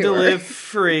Free Born tour. to Live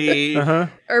Free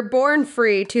Or Born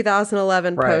Free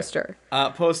 2011 Right. poster.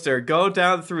 poster. Go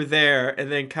down through there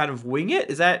and then kind of wing it.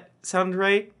 Does that sound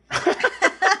right?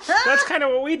 That's kind of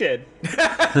what we did.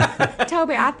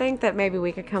 Toby, I think that maybe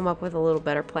we could come up with a little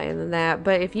better plan than that.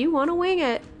 But if you want to wing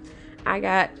it, I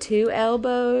got 2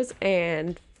 elbows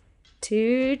and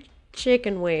 2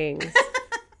 chicken wings.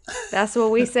 That's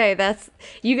what we say.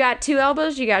 You got 2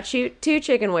 elbows, you got 2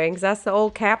 chicken wings. That's the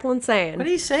old Kaplan saying. What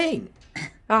are you saying?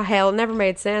 Oh, hell, it never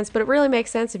made sense. But it really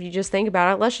makes sense if you just think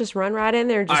about it. Let's just run right in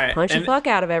there and just All right, punch the and- fuck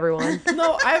out of everyone.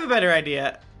 No, I have a better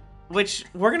idea. Which,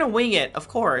 we're gonna wing it, of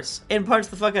course, and punch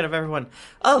the fuck out of everyone.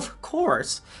 Of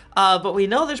course. But we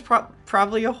know there's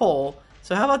probably a hole.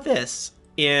 So how about this?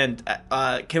 And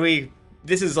can we...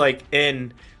 This is like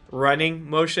in running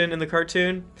motion in the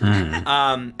cartoon.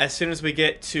 As soon as we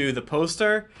get to the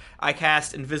poster, I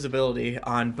cast invisibility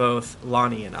on both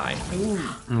Lonnie and I.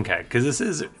 Okay, because this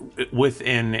is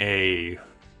within a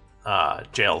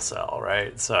jail cell,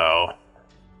 right? So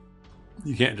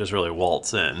you can't just really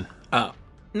waltz in. Oh.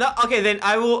 No, okay, then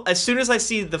I will, as soon as I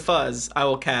see the fuzz, I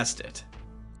will cast it.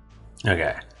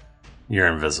 Okay. You're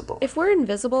invisible. If we're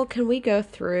invisible, can we go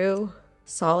through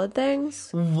solid things?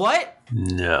 What?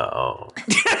 No.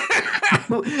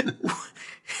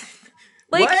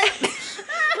 Like,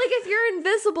 like if you're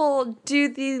invisible, do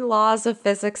the laws of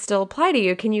physics still apply to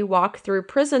you? Can you walk through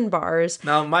prison bars?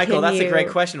 Now, Michael, that's a great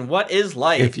question. What is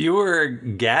light? If you were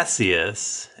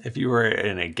gaseous, if you were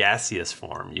in a gaseous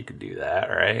form, you could do that,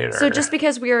 right? So just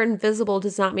because we are invisible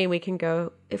does not mean we can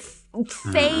go. If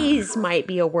phase might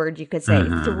be a word you could say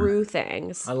through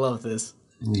things. I love this.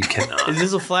 You cannot. Is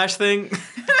this a Flash thing?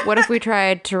 What if we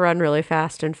tried to run really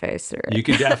fast and phase through it? You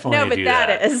could definitely No, but do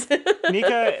that is.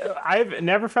 Nika, I've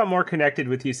never felt more connected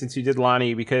with you since you did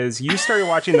Lonnie, because you started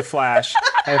watching The Flash,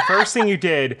 and the first thing you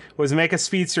did was make a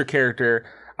speedster character.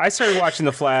 I started watching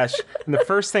The Flash, and the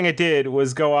first thing I did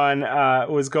was go on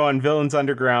Villains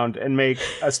Underground and make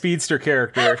a speedster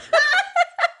character.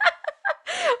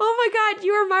 Oh my God,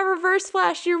 you are my reverse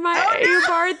Flash. You're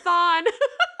Bard Thawne.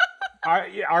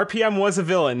 RPM was a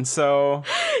villain, so...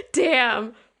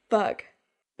 Damn. Fuck.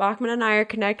 Bachman and I are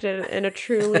connected in a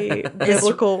truly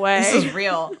biblical way. This is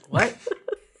real. What?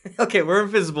 Okay, we're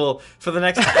invisible for the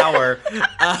next hour.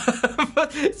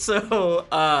 So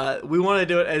we want to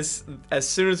do it as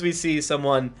soon as we see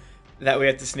someone that we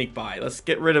have to sneak by. Let's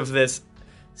get rid of this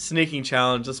sneaking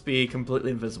challenge. Let's be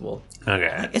completely invisible.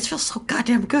 Okay. It feels so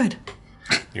goddamn good.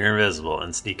 You're invisible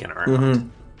and sneaking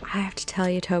around. I have to tell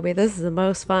you, Toby, this is the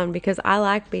most fun because I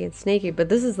like being sneaky, but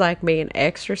this is like being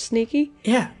extra sneaky.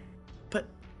 Yeah, but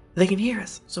they can hear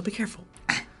us, so be careful.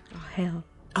 Oh, hell.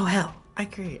 Oh, hell. I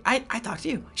agree. I talked to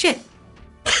you. Shit.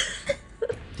 Did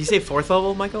you say 4th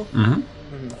level, Michael?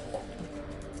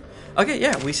 Okay,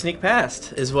 yeah, we sneak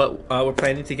past is what we're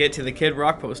planning to get to the Kid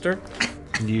Rock poster.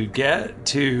 You get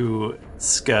to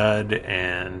Scud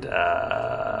and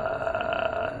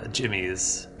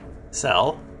Jimmy's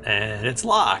cell, and it's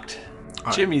locked.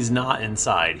 Right. Jimmy's not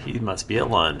inside. He must be at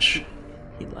lunch.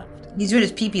 He left. He's doing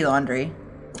his pee-pee laundry.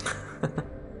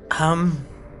 Lonnie,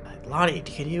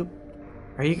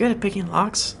 are you good at picking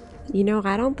locks? You know,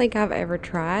 I don't think I've ever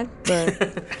tried,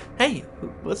 but... Hey,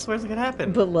 what's gonna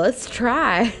happen? But let's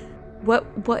try. What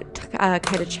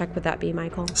kind of check would that be,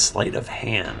 Michael? Sleight of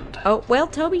hand. Oh, well,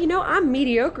 Toby, you know, I'm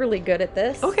mediocrely good at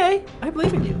this. Okay, I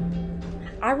believe in you.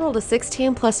 I rolled a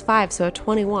 16 plus 5, so a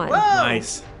 21. Whoa!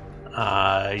 Nice.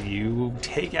 You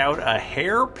take out a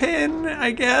hairpin, I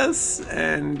guess,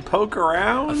 and poke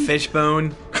around. A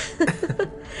fishbone.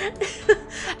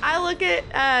 I look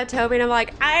at Toby and I'm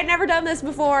like, I had never done this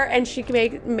before, and she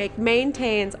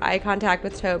maintains eye contact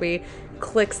with Toby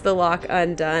clicks the lock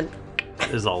undone.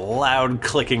 There's a loud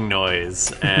clicking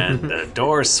noise, and the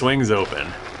door swings open.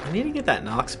 I need to get that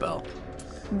knock spell.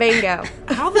 Bingo.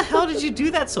 How the hell did you do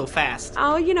that so fast?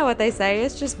 Oh, you know what they say.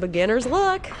 It's just beginner's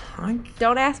luck.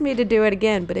 Don't ask me to do it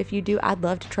again, but if you do, I'd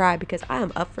love to try because I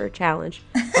am up for a challenge.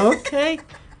 Okay.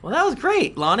 Well, that was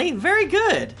great, Lonnie. Very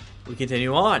good. We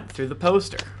continue on through the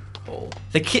poster hole.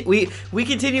 We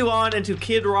continue on into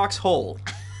Kid Rock's hole.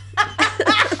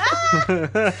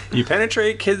 You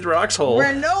penetrate Kid Rock's hole.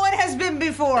 Where no one has been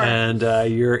before. And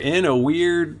you're in a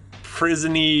weird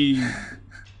prison-y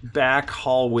back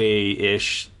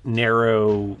hallway-ish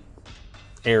narrow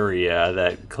area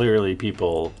that clearly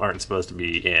people aren't supposed to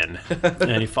be in.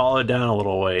 And you follow it down a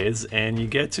little ways and you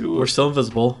get to... We're still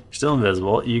invisible. Still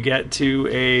invisible. You get to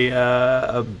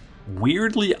a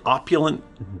weirdly opulent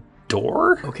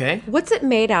door. Okay. What's it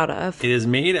made out of? It is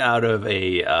made out of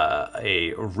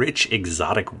a rich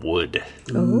exotic wood.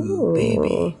 Ooh,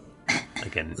 baby.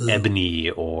 Like an ebony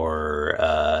or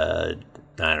I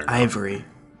don't know. Ivory.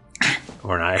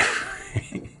 Or an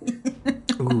ivory.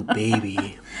 Ooh,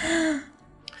 baby.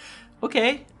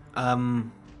 Okay.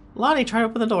 Lonnie, try to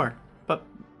open the door, but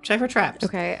check for traps.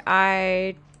 Okay,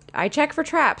 I check for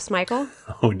traps, Michael.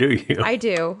 Oh, do you? I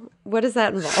do. What does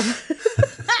that involve?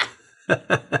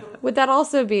 Would that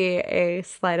also be a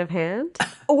sleight of hand?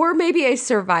 Or maybe a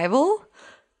survival?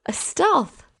 A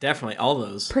stealth? Definitely, all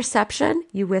those. Perception?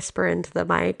 You whisper into the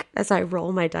mic as I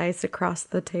roll my dice across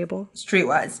the table.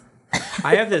 Streetwise.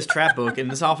 I have this trap book, and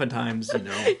this oftentimes,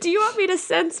 Do you want me to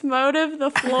sense motive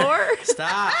the floor?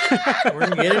 Stop. We're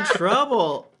going to get in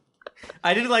trouble.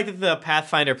 I did like that the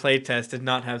Pathfinder playtest did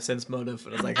not have sense motive,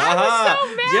 but I was like, I was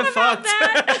so mad you about fucked.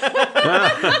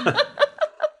 that.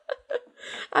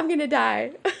 I'm gonna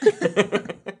die.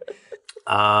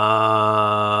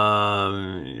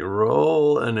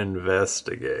 Roll an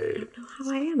investigate. I don't know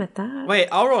how I am at that. Wait,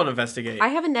 I'll roll an investigate. I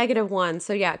have a -1,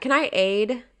 so yeah. Can I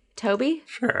aid Toby?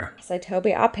 Sure. Say,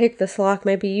 Toby, I'll pick this lock.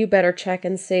 Maybe you better check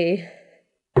and see.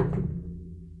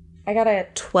 I got a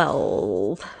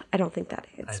 12. I don't think that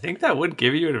I aids. think that would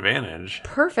give you an advantage.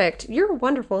 Perfect. You're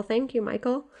wonderful. Thank you,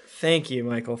 Michael. Thank you,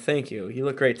 Michael. Thank you. You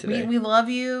look great today. We love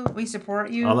you. We support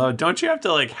you. Although, don't you have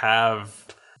to have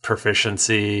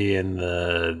proficiency in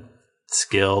the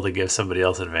skill to give somebody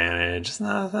else advantage? It's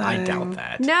not a thing. I doubt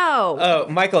that. No. Oh,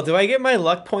 Michael, do I get my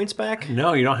luck points back?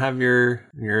 No, you don't have your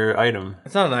item.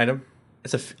 It's not an item.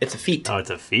 It's a feat. Oh,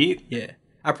 it's a feat? Yeah.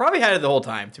 I probably had it the whole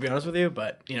time, to be honest with you,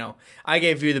 but, I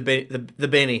gave you the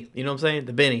Benny. You know what I'm saying?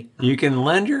 The Benny. You can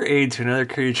lend your aid to another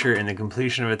creature in the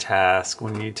completion of a task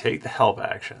when you take the help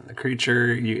action. The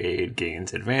creature you aid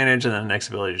gains advantage on the next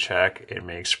ability check it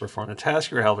makes to perform the task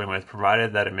you're helping with,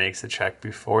 provided that it makes the check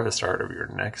before the start of your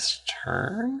next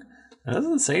turn. It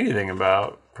doesn't say anything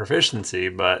about proficiency,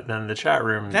 but then the chat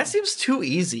room... That seems too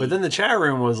easy. But then the chat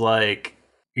room was like,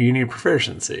 you need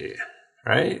proficiency.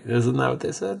 Right? Isn't that what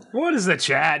they said? What does the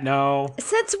chat know?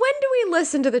 Since when do we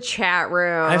listen to the chat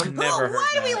room? I've never heard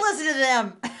Why do that. we listen to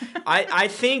them? I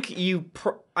think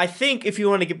I think if you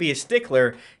want to be a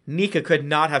stickler, Nika could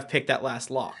not have picked that last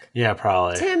lock. Yeah,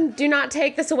 probably. Tim, do not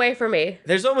take this away from me.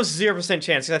 There's almost 0%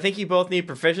 chance, because I think you both need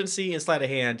proficiency in sleight of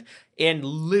hand and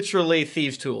literally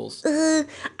thieves' tools. I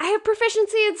have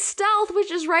proficiency in stealth,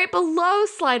 which is right below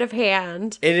sleight of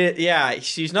hand. It is, yeah,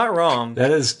 she's not wrong.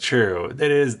 That is true.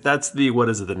 That's the, what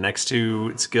is it, the next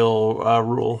to skill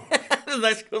rule?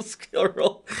 That's a skill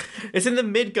roll. It's in the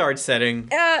Midgard setting.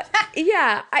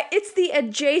 Yeah, it's the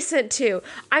adjacent to.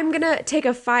 I'm gonna take a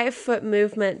 5-foot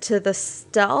movement to the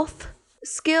stealth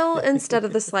skill instead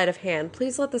of the sleight of hand.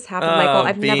 Please let this happen, Michael.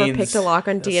 I've never picked a lock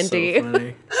on D&D. So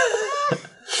funny.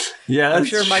 Yeah, I'm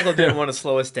sure Michael didn't want to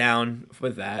slow us down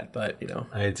with that, but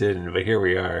I didn't, but here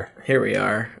we are. Here we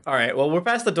are. All right, well, we're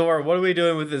past the door. What are we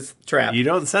doing with this trap? You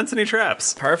don't sense any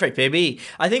traps. Perfect, baby.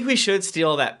 I think we should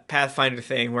steal that Pathfinder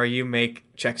thing where you make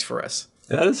checks for us.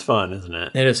 That is fun, isn't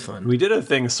it? It is fun. We did a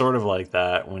thing sort of like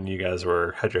that when you guys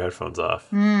had your headphones off.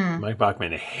 Mike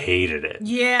Bachman hated it.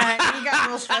 Yeah, he got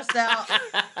real stressed out.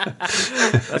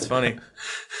 That's funny.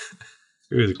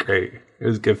 It was great. It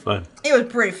was good fun. It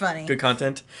was pretty funny. Good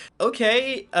content.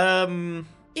 Okay,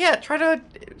 yeah, try to...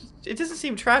 It doesn't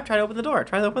seem trapped. Try to open the door.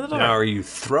 Try to open the door. Now, are you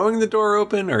throwing the door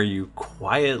open? Or are you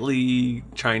quietly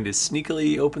trying to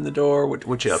sneakily open the door? What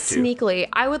you up to? Sneakily,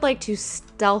 I would like to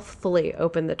stealthily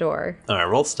open the door, All right,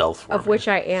 roll stealth for of me. which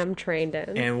I am trained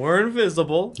in. And we're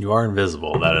invisible. You are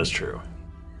invisible. That is true.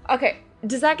 Okay,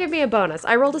 Does that give me a bonus?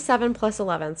 I rolled a 7 plus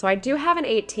 11, so I do have an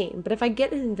 18. But if I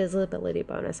get an invisibility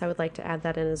bonus, I would like to add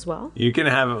that in as well. You can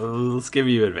have. Let's give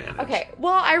you advantage. Okay.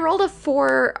 Well, I rolled a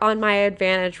 4 on my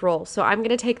advantage roll, so I'm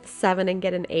gonna take the 7 and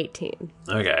get an 18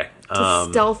 Okay. to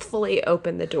stealthily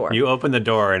open the door. You open the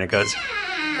door and it goes.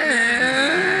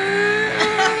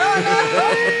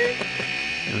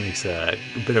 It makes a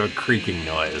bit of a creaking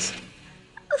noise.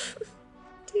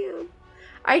 Damn.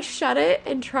 I shut it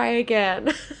and try again.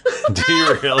 Do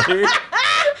you really?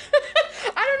 I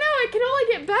don't know. It can only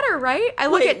get better, right? I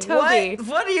look at Toby.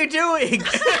 What are you doing?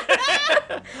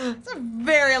 It's a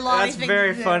very long That's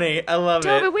very funny. I love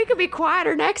Toby, it. we could be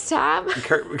quieter next time.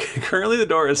 Currently, the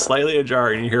door is slightly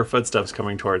ajar, and you hear footsteps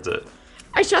coming towards it.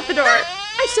 I shut the door.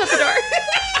 I shut the door.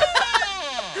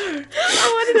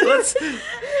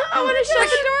 I want to shut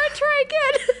the door and try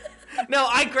again. No,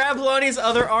 I grab Lonnie's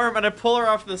other arm and I pull her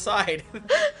off to the side.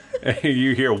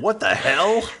 You hear, what the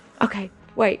hell? Okay,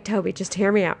 wait, Toby, just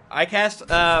hear me out. I cast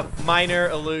Minor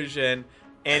Illusion,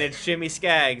 and it's Jimmy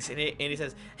Skaggs, and he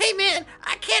says, "Hey man,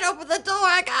 I can't open the door.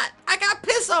 I got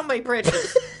piss on my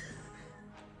britches."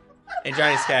 In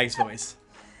Johnny Skaggs' voice.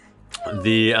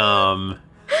 The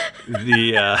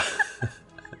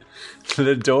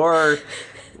door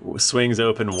swings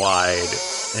open wide,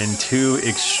 and two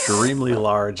extremely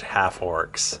large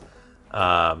half-orcs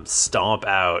stomp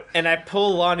out. And I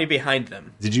pull Lonnie behind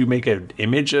them. Did you make an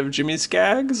image of Jimmy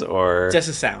Skaggs, or Just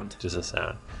a sound. Just a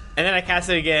sound. And then I cast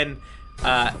it again.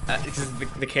 This is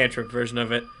the cantrip version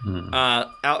of it.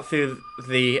 Out through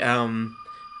the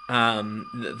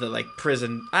like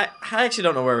prison. I actually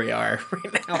don't know where we are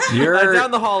right now. You're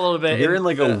down the hall a little bit. You're in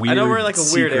like a weird. I know we're in like a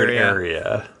weird secret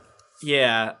area.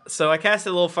 Yeah. So I cast it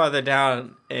a little farther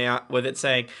down with it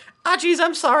saying, "Ah, geez,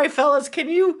 I'm sorry, fellas. Can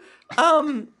you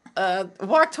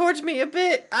walk towards me a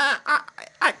bit?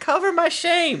 I cover my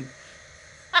shame.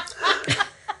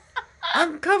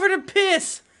 I'm covered in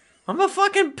piss. I'm a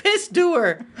fucking piss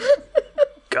doer."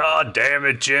 God damn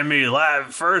it, Jimmy.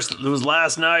 First it was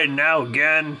last night and now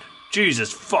again.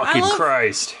 Jesus fucking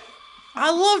Christ.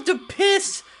 I love to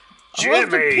piss.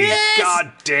 Jimmy,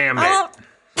 God damn it.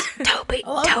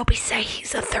 Toby say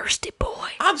he's a thirsty boy.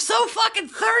 I'm so fucking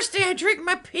thirsty. I drink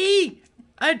my pee.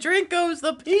 I drink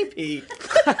the pee-pee.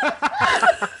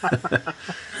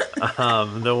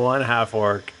 The one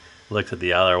half-orc looks at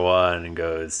the other one and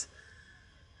goes,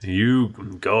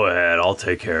 "You go ahead, I'll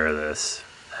take care of this."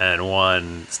 And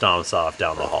one stomps off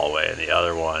down the hallway, and the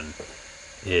other one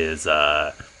is,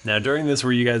 now during this,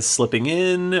 were you guys slipping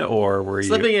in, or were you...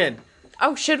 Slipping in.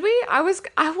 Oh, should we? I was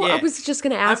just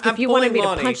gonna ask if you wanted me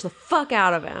to punch the fuck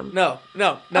out of him. No.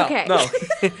 Okay. No.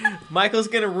 Michael's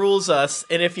gonna rules us,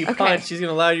 and if you punch, she's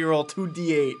gonna allow you to roll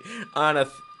 2d8 on a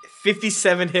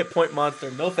 57 hit point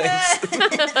monster. No thanks.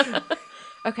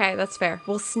 Okay, that's fair.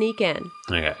 We'll sneak in.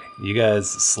 Okay, you guys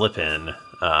slip in.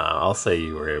 I'll say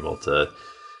you were able to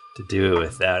do it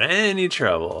without any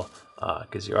trouble,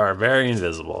 because you are very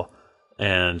invisible.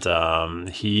 And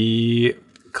he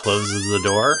closes the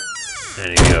door,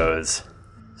 and he goes,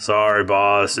 "Sorry,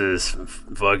 boss, this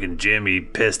fucking Jimmy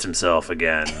pissed himself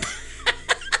again."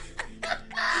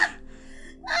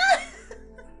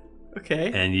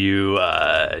 Okay. And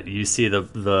you see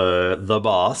the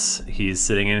boss. He's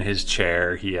sitting in his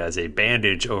chair. He has a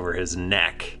bandage over his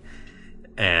neck,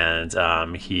 and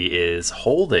he is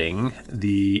holding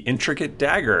the intricate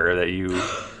dagger that you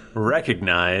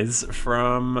recognize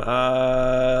from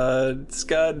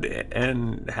Scud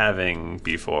and having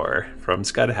before. From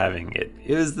Scud having it.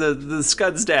 It was the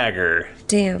Scud's dagger.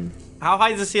 Damn. How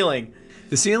high is the ceiling?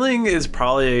 The ceiling is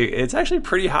it's actually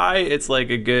pretty high. It's like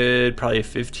a good, probably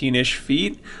 15-ish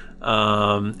feet.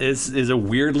 Is a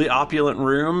weirdly opulent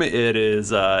room. It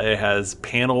has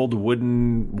paneled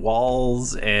wooden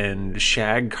walls and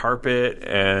shag carpet,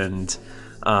 and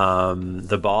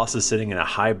the boss is sitting in a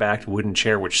high-backed wooden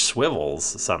chair which swivels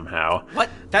somehow. What?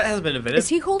 That hasn't been invented. Is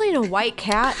he holding a white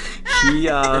cat? He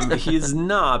is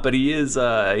not, but he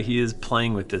is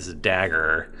playing with this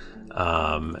dagger,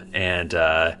 and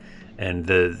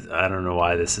I don't know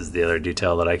why this is the other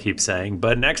detail that I keep saying,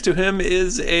 but next to him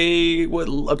is what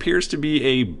appears to be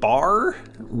a bar,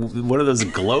 one of those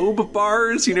globe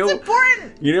bars. You know, it's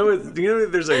important. You know,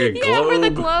 there's like a globe. Yeah, where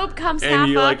the globe comes half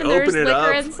you up like and open there's it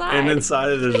liquor up, inside. and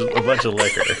inside it there's a bunch of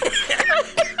liquor.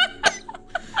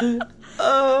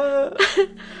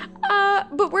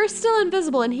 But we're still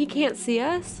invisible and he can't see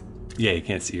us. Yeah, you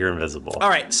can't see. You're invisible. All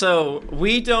right, so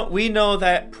we know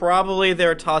that probably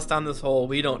they're tossed down this hole.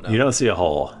 We don't know. You don't see a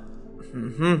hole.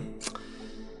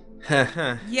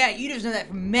 Yeah, you just know that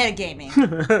from metagaming.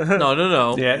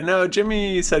 No. Yeah, no,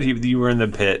 Jimmy said you were in the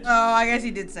pit. Oh, I guess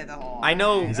he did say the whole. I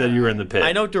know. He said you were in the pit.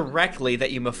 I know directly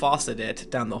that you Mufasa'd it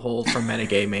down the hole from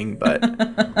metagaming, but...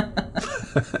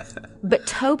 But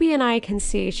Toby and I can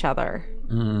see each other.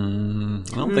 I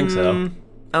don't think so.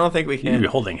 I don't think we You could can. be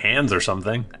holding hands or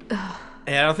something. Yeah,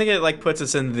 I don't think it like puts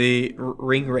us in the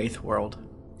ring wraith world.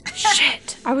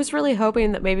 Shit. I was really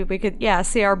hoping that maybe we could,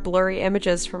 see our blurry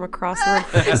images from across the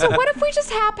room. So what if we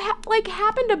just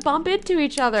happen to bump into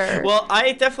each other? Well,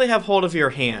 I definitely have hold of your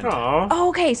hand. Oh,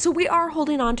 okay, so we are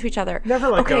holding on to each other. Never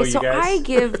let go, so you guys. I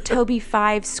give Toby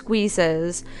 5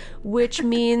 squeezes, which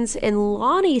means in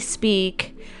Lonnie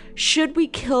speak, should we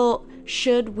kill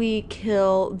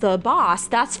the boss?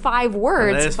 That's 5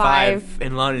 words. That is 5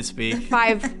 in Lonnie speak.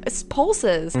 5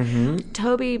 pulses.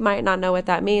 Toby might not know what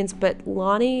that means, but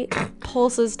Lonnie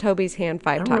pulses Toby's hand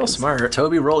 5 I'm times. real smart.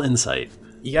 Toby, roll insight.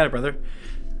 You got it, brother.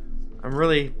 I'm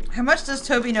really... How much does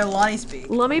Toby know Lonnie speak?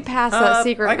 Let me pass that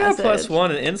secret I got message. a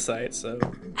 +1 in insight, so...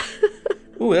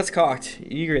 Ooh, that's cocked.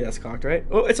 You agree that's cocked, right?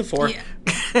 Oh, it's a 4. Yeah.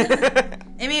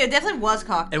 I mean, it definitely was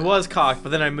cocked. It was cocked, but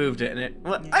then I moved it, and it...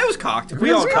 Well, I was cocked.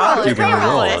 We It all was cocked. cocked. You can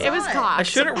roll it. It was cocked. I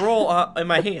shouldn't roll in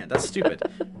my hand. That's stupid.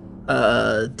 You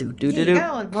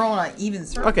gotta like roll on an even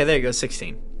circle. Okay, there you go,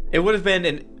 16. It would have been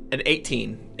an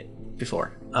 18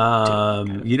 before.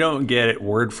 You don't get it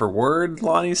word for word,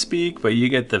 Lonnie speak, but you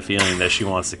get the feeling that she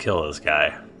wants to kill this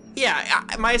guy. Yeah,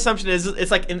 my assumption is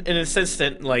it's like in an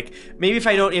instant, like, maybe if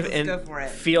I don't even go for it.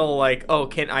 feel like, oh,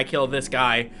 can I kill this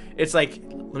guy? It's like,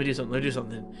 let me do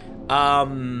something.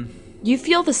 You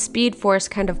feel the speed force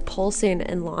kind of pulsing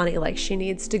in Lonnie, like she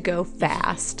needs to go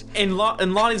fast. And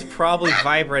Lonnie's probably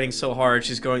vibrating so hard,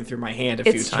 she's going through my hand a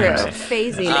few It's true. times.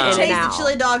 Phasing in Chase and the out.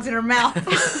 chili dogs in her mouth.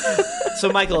 So,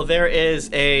 Michael, there is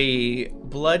a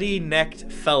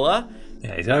bloody-necked fella.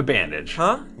 Yeah, he's got a bandage.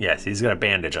 Huh? Yes, he's got a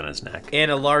bandage on his neck.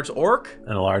 And a large orc?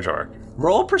 And a large orc.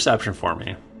 Roll perception for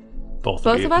me. Both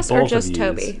Both you. of us or Both just yous.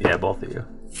 Toby? Yeah, both of you.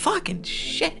 Fucking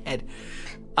shithead.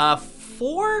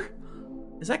 4?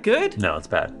 Is that good? No, it's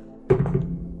bad.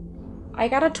 I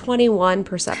got a 21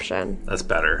 perception. That's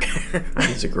better. I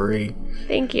disagree.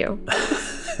 Thank you.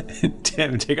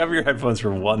 Tim, take off your headphones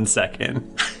for 1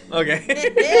 second. Okay.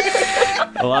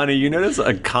 Alana, you notice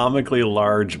a comically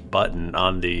large button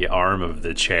on the arm of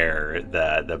the chair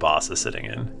that the boss is sitting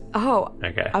in. Oh,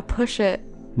 Okay. I push it.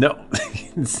 No,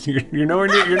 you're nowhere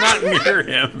near. You're not near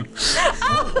him.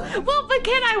 Well, but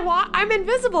can I walk? I'm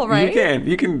invisible, right?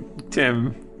 You can.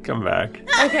 Tim, come back.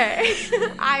 Okay.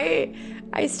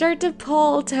 I start to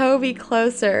pull Toby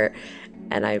closer,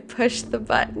 and I push the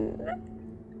button.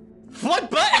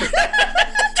 What button?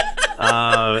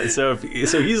 So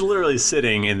he's literally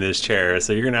sitting in this chair.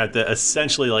 So you're gonna have to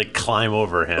essentially like climb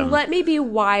over him. Let me be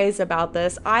wise about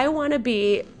this. I want to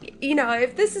be,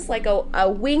 if this is like a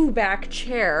wingback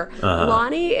chair,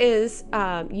 Lonnie is,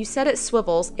 you said it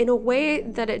swivels in a way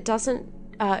that it doesn't,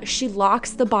 she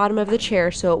locks the bottom of the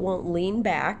chair so it won't lean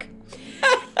back.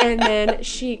 And then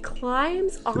she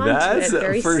climbs onto That's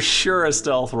it for sure a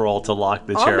stealth roll to lock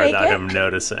the I'll chair make without it. him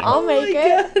noticing. I'll make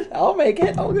it. I'll make it.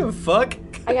 I don't give a fuck.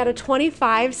 I got a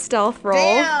 25 stealth roll.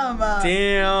 Damn.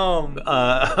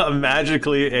 Damn.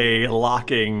 Magically, a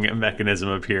locking mechanism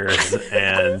appears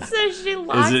and So she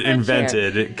locks is the chair.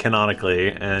 invented canonically,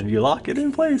 and you lock it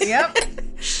in place. Yep.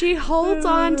 She holds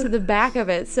on to the back of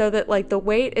it so that like the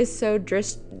weight is so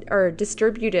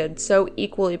distributed so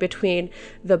equally between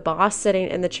the boss sitting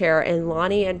in the chair and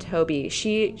Lonnie and Toby.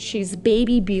 She's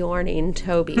baby Bjorning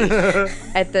Toby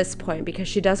at this point because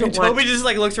she doesn't want Toby just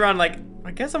like looks around like,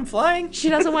 I guess I'm flying. she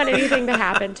doesn't want anything to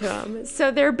happen to him. So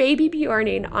they're baby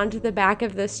Bjorning onto the back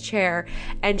of this chair,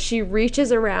 and she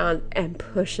reaches around and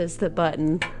pushes the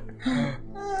button.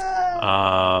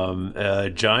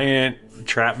 A giant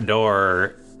trap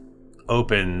door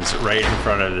opens right in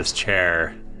front of this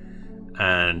chair,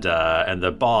 and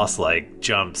the boss like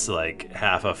jumps like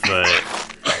half a foot,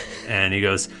 and he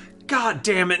goes, "God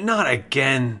damn it, not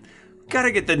again!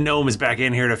 Gotta get the gnomes back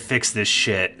in here to fix this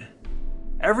shit.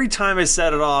 Every time I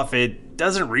set it off, it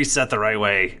doesn't reset the right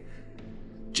way.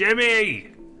 Jimmy!"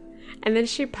 And then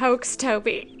she pokes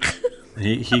Toby.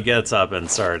 He gets up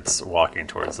and starts walking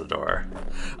towards the door.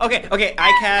 Okay.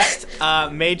 I cast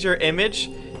Major Image,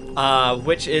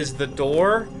 which is the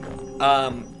door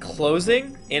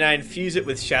closing, and I infuse it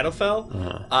with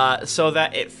Shadowfell, so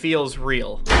that it feels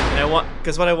real. And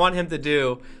because what I want him to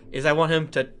do is I want him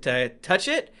to touch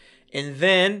it, and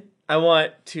then I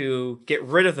want to get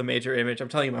rid of the Major Image. I'm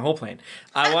telling you my whole plan.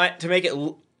 I want to make it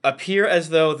appear as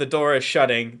though the door is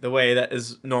shutting the way that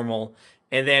is normal.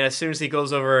 And then as soon as he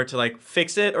goes over to like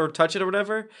fix it or touch it or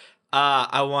whatever,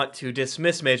 I want to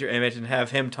dismiss Major Image and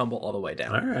have him tumble all the way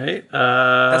down. All right.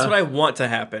 That's what I want to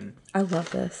happen. I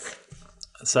love this.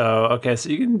 So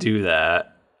you can do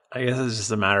that. I guess it's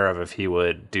just a matter of if he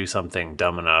would do something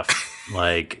dumb enough,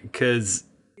 because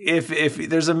if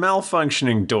there's a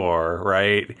malfunctioning door,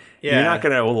 right? Yeah. You're not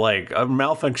gonna a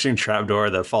malfunctioning trapdoor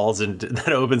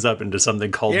that opens up into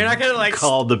something called You're not gonna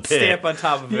called the pit. stamp on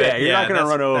top of it. Yeah, you're not gonna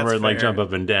run over and fair. jump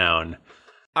up and down.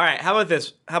 All right, how about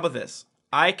this?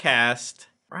 I cast.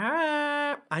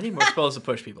 I need more spells to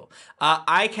push people.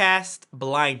 I cast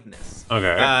blindness.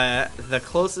 Okay. The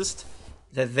closest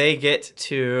that they get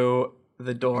to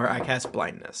the door, I cast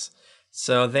blindness.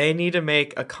 So they need to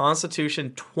make a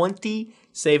Constitution 20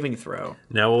 saving throw.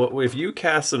 Now, if you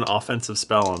cast an offensive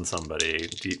spell on somebody,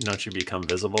 don't you become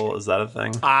visible? Is that a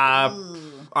thing?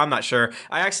 I'm not sure.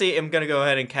 I actually am going to go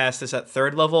ahead and cast this at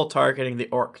 3rd level, targeting the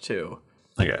orc too.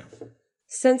 Okay.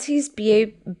 Since he's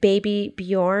baby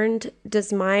Bjorn,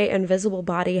 does my invisible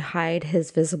body hide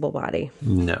his visible body?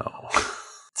 No,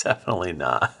 definitely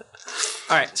not.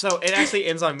 All right, so it actually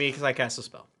ends on me because I cast a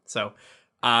spell. So,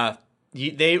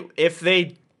 if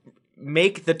they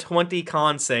make the 20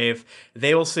 con save,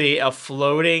 they will see a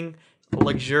floating,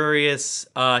 luxurious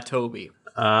Toby.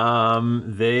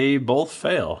 They both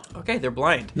fail. Okay, they're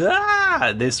blind.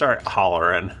 They start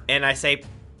hollering, and I say,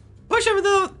 push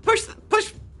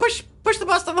the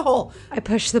boss down the hole. I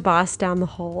push the boss down the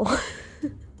hole.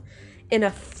 In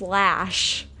a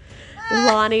flash,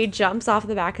 Lonnie jumps off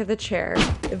the back of the chair,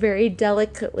 very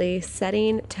delicately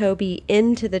setting Toby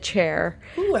into the chair.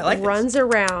 Ooh, I like runs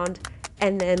around,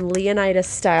 and then Leonidas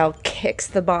style kicks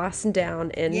the boss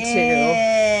down into.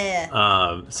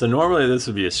 Yeah. So normally this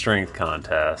would be a strength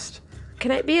contest.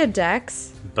 Can it be a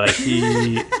dex? But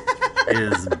he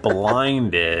is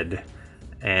blinded.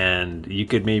 And you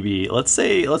could maybe let's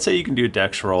say you can do a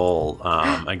dex roll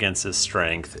against his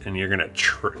strength, and you're gonna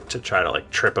try to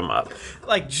trip him up,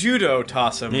 like judo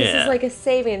toss him. This is like a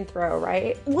saving throw,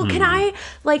 right? Well, can I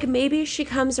maybe she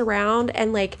comes around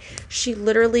and she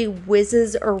literally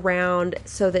whizzes around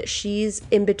so that she's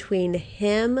in between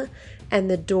him and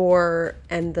the door,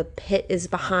 and the pit is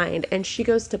behind, and she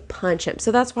goes to punch him.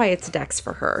 So that's why it's dex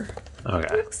for her. Okay,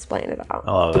 I'll explain it out.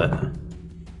 I love it.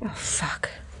 Oh fuck.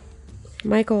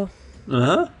 Michael.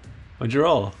 What'd you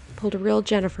roll? Pulled a real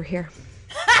Jennifer here.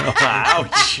 Oh,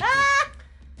 ouch.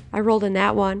 I rolled a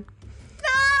nat 1. No!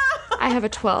 I have a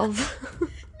 12.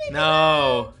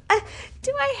 No.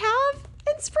 Do I have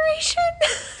inspiration?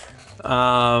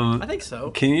 I think so.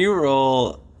 Can you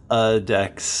roll a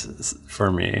dex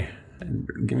for me?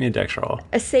 Give me a dex roll.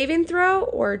 A saving throw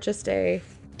or just a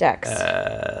dex?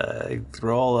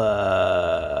 Roll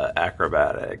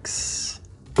acrobatics.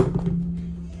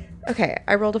 Okay,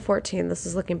 I rolled a 14. This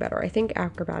is looking better. I think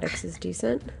acrobatics is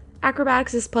decent.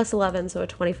 Acrobatics is plus 11, so a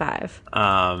 25.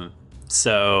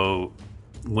 So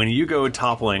when you go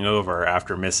toppling over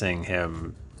after missing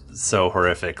him so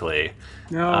horrifically,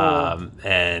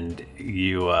 and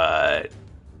you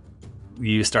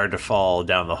start to fall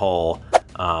down the hole,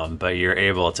 but you're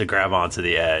able to grab onto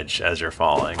the edge as you're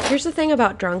falling. Here's the thing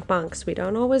about drunk monks. We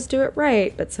don't always do it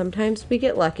right, but sometimes we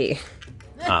get lucky.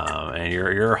 And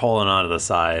you're holding onto the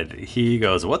side. He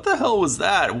goes, "What the hell was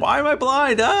that? Why am I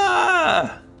blind?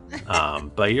 Ah!"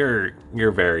 But you're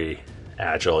very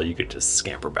agile. You could just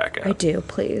scamper back out. I do,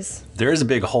 please. There is a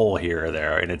big hole here or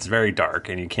there, and it's very dark,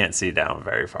 and you can't see down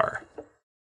very far.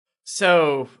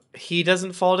 So he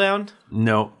doesn't fall down?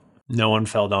 No one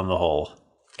fell down the hole.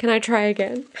 Can I try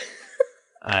again?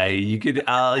 You could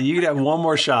have one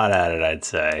more shot at it, I'd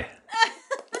say.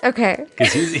 Okay.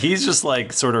 Because he's just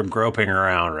sort of groping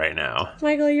around right now.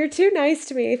 Michael, you're too nice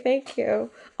to me. Thank you.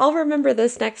 I'll remember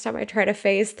this next time I try to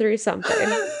phase through something.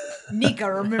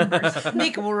 Nika remembers.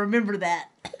 Nika will remember that.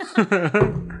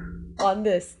 On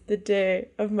this, the day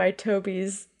of my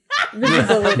Toby's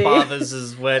visibility.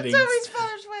 Father's wedding. Toby's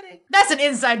father's wedding. That's an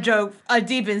inside joke. A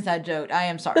deep inside joke. I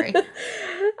am sorry.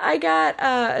 I got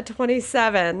a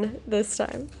 27 this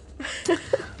time.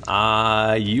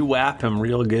 You whap him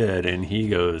real good, and he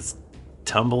goes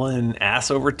tumbling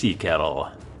ass over tea kettle.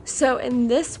 So in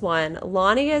this one,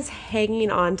 Lonnie is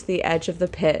hanging onto the edge of the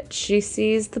pit. She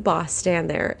sees the boss stand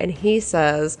there, and he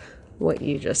says what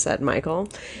you just said, Michael.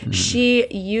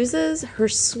 She uses her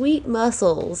sweet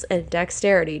muscles and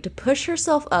dexterity to push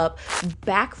herself up,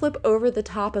 backflip over the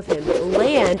top of him,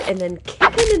 land, and then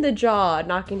kick him in the jaw,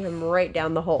 knocking him right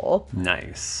down the hole.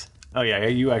 Nice. Oh yeah,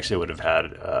 you actually would have had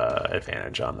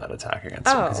advantage on that attack against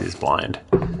him because he's blind.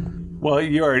 Well,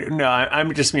 I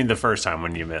just mean the first time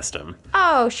when you missed him.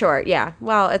 Oh, sure, yeah.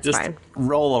 Well, it's just fine.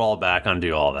 Roll it all back,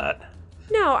 undo all that.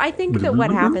 No, I think that what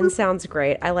happened sounds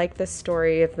great. I like the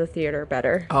story of the theater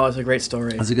better. Oh, it's a great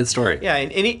story. It's a good story. Yeah,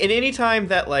 and any time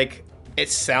that like it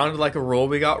sounded like a rule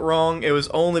we got wrong, it was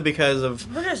only because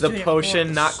of the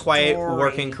potion not quite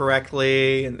working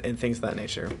correctly and things of that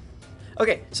nature.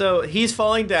 Okay, so he's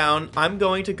falling down. I'm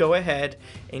going to go ahead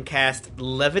and cast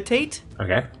Levitate.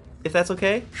 Okay. If that's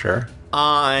okay. Sure.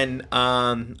 On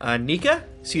Nika,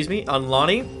 on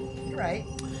Lonnie. Right.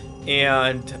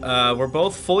 And we're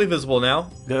both fully visible now.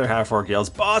 The other half-orc yells,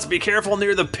 "Boss, be careful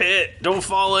near the pit! Don't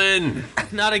fall in!"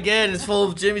 Not again, it's full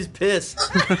of Jimmy's piss.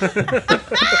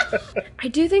 I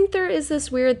do think there is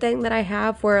this weird thing that I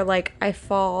have where, like, I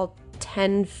fall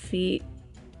 10 feet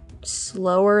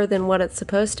slower than what it's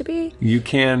supposed to be. You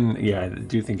can, I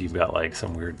do think you've got, like,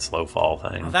 some weird slow fall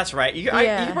thing. Oh, that's right. You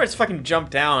can probably just fucking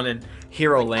jump down and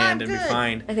hero land and be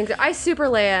fine. I think so. I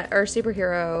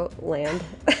superhero land.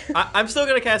 I'm still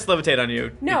going to cast Levitate on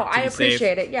you. No, I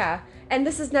appreciate it, yeah. And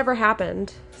this has never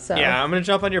happened, so. Yeah, I'm going to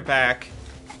jump on your back.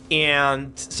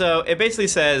 And so it basically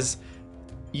says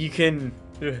you can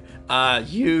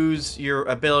use your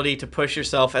ability to push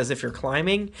yourself as if you're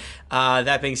climbing.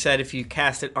 That being said, if you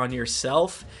cast it on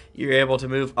yourself, you're able to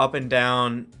move up and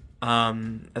down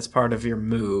as part of your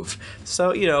move.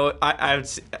 So, I would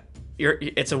say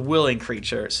it's a willing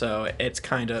creature, so it's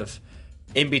kind of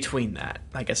in between that,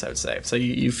 I guess I would say. So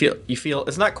you feel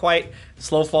it's not quite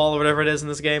slow fall or whatever it is in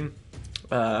this game.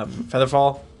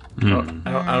 Featherfall. I don't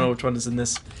know which one is in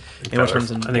this. I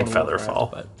think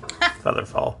Featherfall. But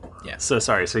Featherfall. Yeah. So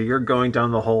sorry. So you're going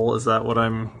down the hole. Is that what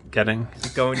I'm getting?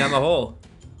 Going down the hole.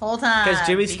 Whole time. Because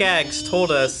Jimmy Skaggs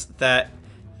told us that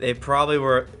they probably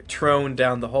were thrown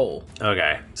down the hole.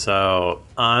 Okay. So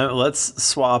let's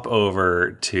swap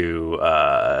over to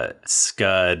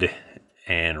Scud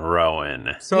and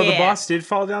Rowan. So the boss did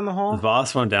fall down the hole? The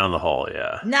boss went down the hole,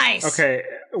 yeah. Nice. Okay.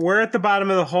 We're at the bottom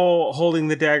of the hole holding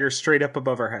the dagger straight up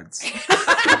above our heads.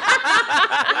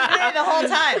 The whole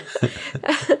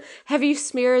time. Have you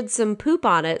smeared some poop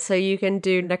on it so you can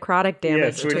do necrotic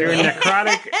damage? Yes, we're doing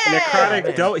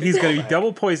necrotic. He's going to be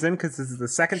double poisoned because this is the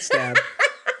second stab.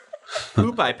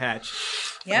 Poop eye patch.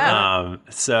 Yeah.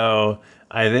 So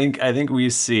I think we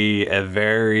see a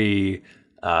very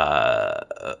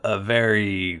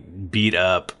beat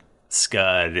up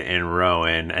Scud and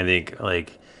Rowan. I think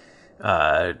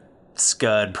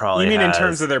Scud probably. You mean in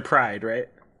terms of their pride, right?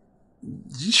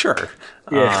 Sure.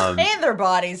 Yeah. And their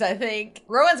bodies, I think.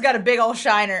 Rowan's got a big old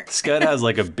shiner. Scud has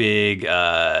like a big,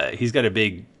 he's got a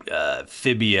big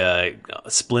fibia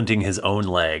splinting his own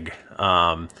leg.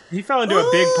 He fell into a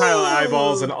big pile of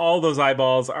eyeballs, and all those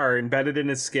eyeballs are embedded in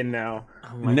his skin now.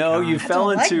 No, you fell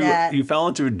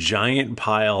into a giant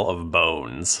pile of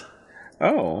bones.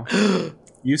 Oh,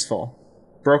 useful.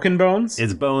 Broken bones?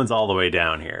 It's bones all the way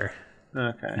down here.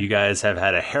 Okay. You guys have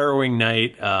had a harrowing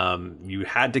night. You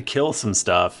had to kill some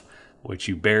stuff, which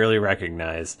you barely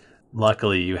recognized.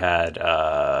 Luckily, you had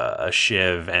a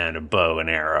shiv and a bow and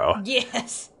arrow.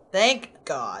 Yes. Thank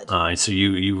God. So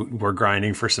you were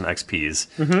grinding for some XPs.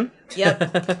 Mm-hmm.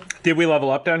 Yep. Did we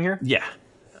level up down here? Yeah.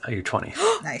 You're 20.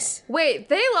 Nice. Wait,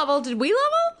 they leveled. Did we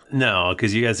level? No,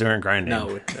 because you guys weren't grinding.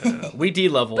 No, we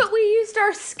de-leveled. But we used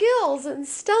our skills and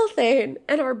stealthing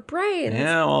and our brains.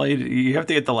 Yeah, well, you have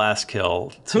to get the last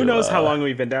kill. Who knows how long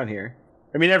we've been down here?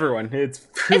 I mean, everyone. It's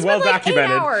well been like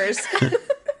documented. 8 hours.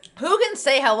 Who can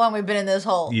say how long we've been in this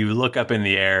hole? You look up in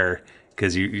the air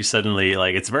because you suddenly,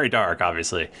 like, it's very dark,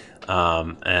 obviously.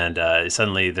 And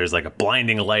suddenly there's like a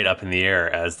blinding light up in the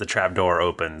air as the trapdoor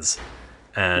opens.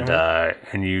 And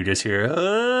and you just hear,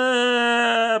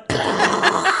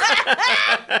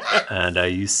 and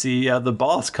you see the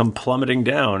boss come plummeting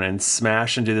down and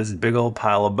smash into this big old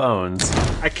pile of bones.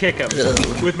 I kick him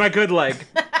with my good leg.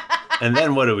 And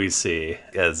then what do we see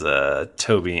as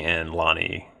Toby and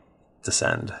Lonnie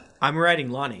descend? I'm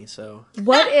riding Lonnie, so.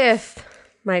 What if,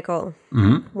 Michael,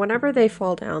 whenever they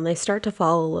fall down, they start to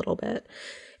fall a little bit.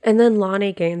 And then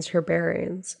Lonnie gains her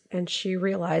bearings and she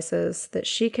realizes that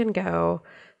she can go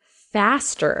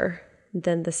faster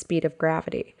than the speed of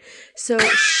gravity. So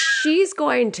she's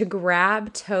going to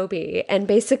grab Toby and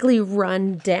basically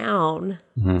run down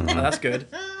Oh, that's good.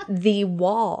 the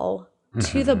wall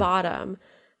to the bottom,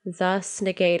 thus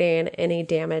negating any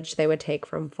damage they would take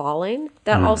from falling.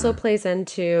 That also plays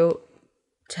into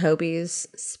Toby's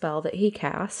spell that he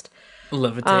cast.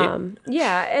 Levitate.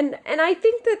 Yeah, and I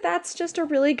think that that's just a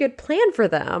really good plan for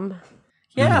them.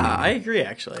 Yeah, I agree,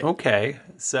 actually. Okay,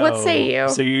 so What say you?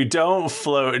 So you don't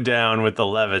float down with the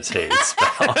levitate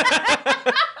spell.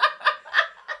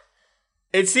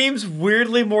 It seems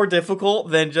weirdly more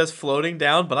difficult than just floating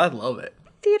down, but I love it.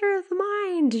 Theater of the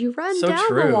mind. You run So down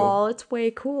true. the wall. It's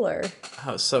way cooler.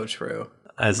 Oh, so true.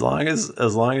 As long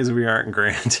as we aren't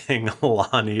granting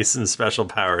Lonnie some special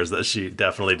powers that she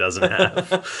definitely doesn't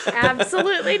have.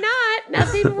 Absolutely not.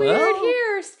 Nothing weird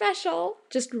here. Special.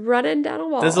 Just running down a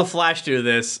wall. Does the Flash do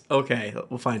this? Okay,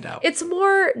 we'll find out. It's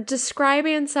more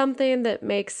describing something that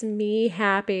makes me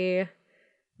happy,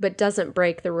 but doesn't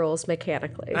break the rules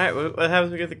mechanically. All right, what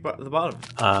happens when we get to the bottom?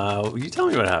 You tell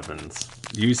me what happens.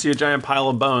 You see a giant pile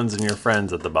of bones and your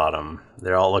friends at the bottom.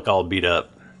 They all look all beat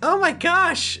up. Oh my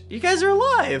gosh, you guys are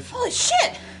alive. Holy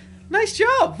shit! Nice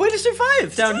job. Way to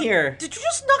survive down here. Did you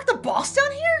just knock the boss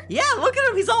down here? Yeah, look at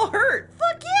him. He's all hurt.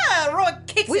 Fuck yeah! Rowan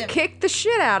kicks him. We kicked the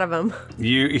shit out of him.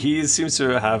 He seems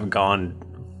to have gone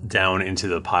down into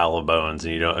the pile of bones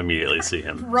and you don't immediately see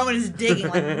him. Rowan is digging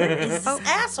like this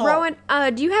asshole. Rowan,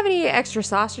 do you have any extra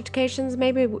sausage casings?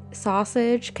 Maybe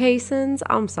sausage casings?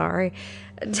 I'm sorry.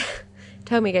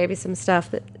 Tommy gave you some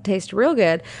stuff that tasted real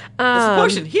good. It's a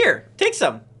potion. Here, take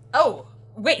some. Oh,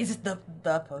 wait, is it the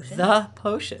potion? The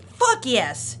potion. Fuck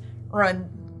yes.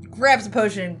 Rowan grabs the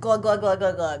potion, glug, glug, glug,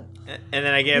 glug, glug. And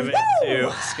then I gave it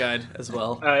to Scud as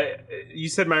well. You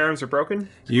said my arms are broken?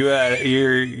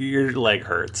 Your leg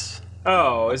hurts.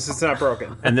 Oh, it's not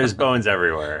broken. And there's bones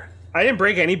everywhere. I didn't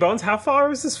break any bones? How far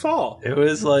was this fall? It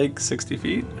was like 60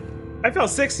 feet. I fell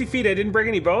 60 feet, I didn't break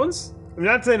any bones? I'm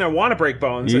not saying I want to break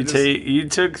bones. You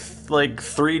took like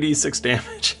 3d6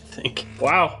 damage, I think.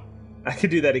 Wow. I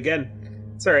could do that again.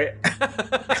 It's alright.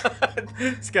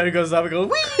 Scud goes up and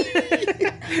goes, whee!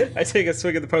 I take a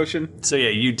swig of the potion. So yeah,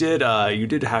 you did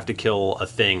have to kill a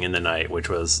thing in the night, which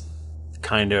was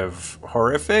kind of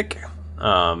horrific.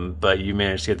 But you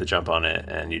managed to get the jump on it,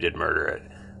 and you did murder it.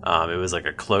 It was like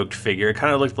a cloaked figure. It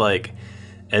kind of looked like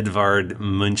Edvard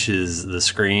Munch's The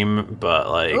Scream, but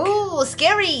like... Ooh,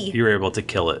 scary! You were able to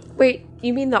kill it. Wait,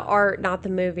 you mean the art, not the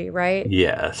movie, right?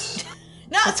 Yes.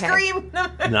 Not Scream!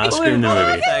 Not Scream the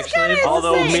movie. Actually,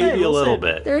 although maybe a little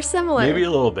bit. They're similar. Maybe a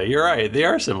little bit. You're right. They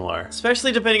are similar.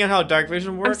 Especially depending on how dark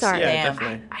vision works. I'm sorry. Yeah, Damn.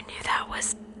 definitely. I knew that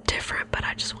was different, but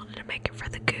I just wanted to make it for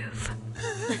the goof.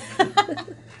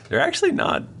 They're actually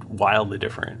not wildly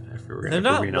different. If we're They're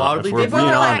not wildly being different.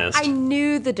 honest. I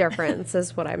knew the difference,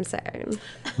 is what I'm saying.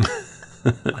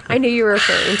 I knew you were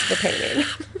referring to the painting.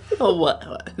 Oh,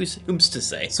 what? Who's to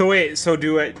say? So wait,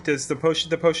 does the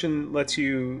potion lets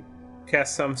you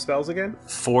cast some spells again?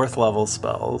 4th level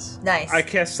spells. Nice. I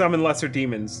cast summon lesser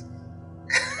demons.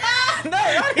 No,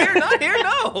 not here,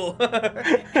 no.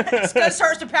 Scud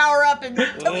starts to power up and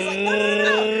Toby's like,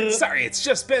 no. Sorry, it's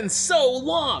just been so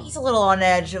long. He's a little on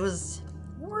edge. It was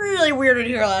really weird in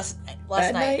here last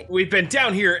night. We've been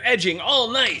down here edging all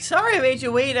night. Sorry I made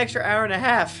you wait an extra hour and a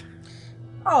half.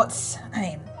 Oh, it's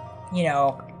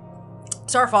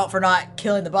our fault for not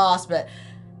killing the boss, but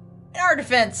in our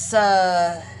defense,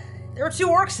 there were 2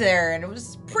 orcs there, and it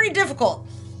was pretty difficult.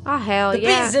 Oh, hell The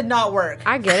yeah. beans did not work.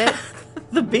 I get it.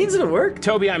 The beans didn't work?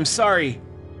 Toby, I'm sorry.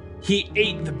 He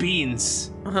ate the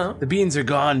beans. Uh-huh. The beans are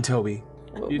gone, Toby.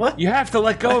 What? You have to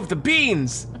let go of the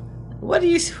beans. What are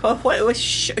you saying?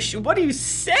 What are you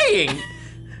saying?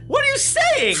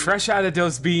 Fresh out of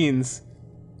those beans.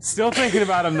 Still thinking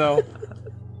about him, though.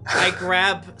 I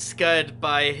grab Scud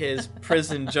by his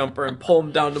prison jumper and pull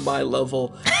him down to my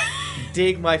level.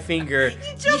 Dig my finger.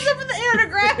 He jumps up in the air to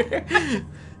grab her.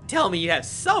 Tell me you have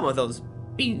some of those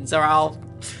beans, or I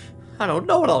don't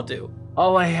know what I'll do.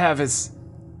 All I have is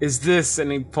this,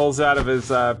 and he pulls out of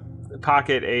his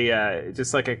pocket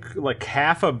just like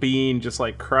half a bean, just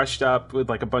like crushed up with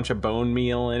like a bunch of bone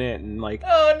meal in it, and like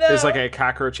there's like a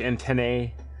cockroach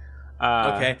antennae.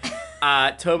 Okay.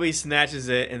 Toby snatches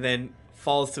it and then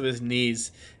falls to his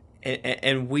knees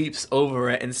and weeps over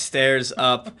it and stares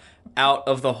up out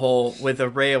of the hole with a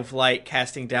ray of light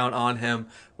casting down on him,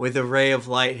 with a ray of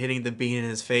light hitting the bean in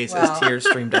his face as tears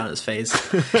stream down his face.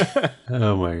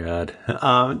 Oh my god.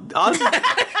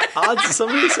 Odds.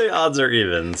 Somebody say odds or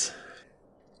evens.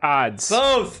 Odds.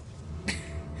 Both.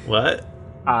 What?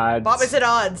 Odds. Bobby said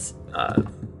odds.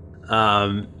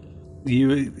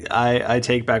 I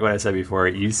take back what I said before.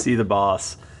 You see the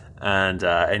boss,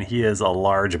 and he has a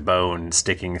large bone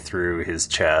sticking through his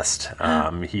chest.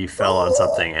 He fell on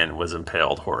something and was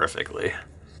impaled horrifically.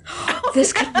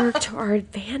 This could work to our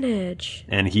advantage.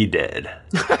 And he did.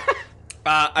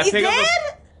 I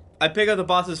pick up the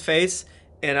boss's face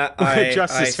and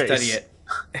I study it.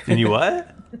 And you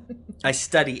what? I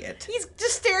study it. He's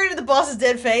just staring at the boss's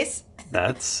dead face.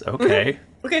 That's okay.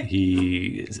 Okay.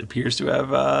 He appears to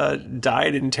have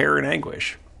died in terror and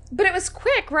anguish. But it was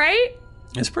quick, right?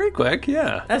 It's pretty quick,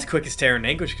 yeah. That's quick as Terran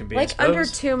Anguish can be. Like under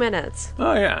 2 minutes.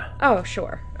 Oh yeah. Oh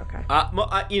sure. Okay.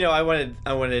 I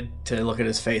wanted to look at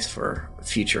his face for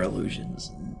future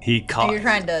illusions. He You're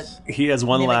trying to. He has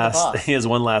one mimic the last. boss. He has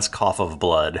one last cough of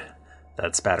blood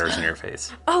that spatters in your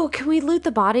face. Oh, can we loot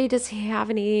the body? Does he have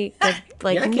any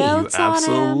like You notes on him?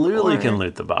 absolutely or- can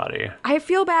loot the body. I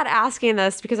feel bad asking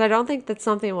this because I don't think that's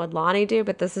something would Lonnie do,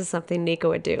 but this is something Nico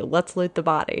would do. Let's loot the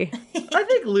body. I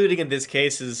think looting in this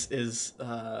case is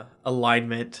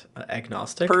alignment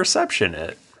agnostic. Perception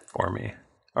it for me.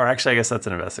 Or actually, I guess that's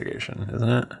an investigation, isn't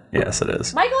it? Yes, it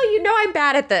is. Michael, you know I'm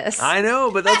bad at this. I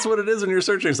know, but that's what it is when you're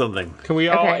searching something. Can we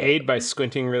all Okay. aid by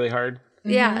squinting really hard?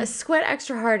 Yeah, squint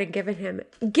extra hard and give him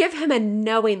a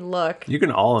knowing look. You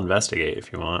can all investigate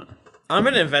if you want. I'm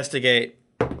gonna investigate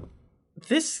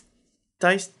this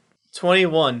dice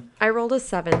 21. I rolled a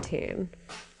 17.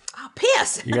 Oh,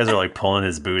 piss! You guys are like pulling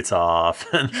his boots off.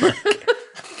 And like,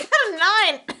 I got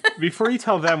a 9. Before you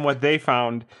tell them what they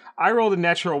found, I rolled a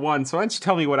natural 1, so why don't you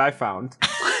tell me what I found?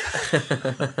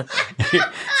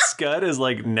 Scud is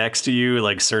like next to you,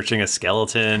 like searching a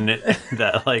skeleton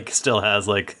that like still has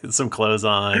like some clothes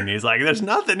on. He's like, "There's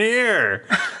nothing here."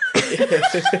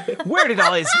 Where did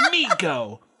all his meat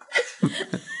go? We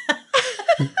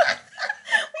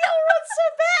all rolled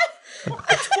so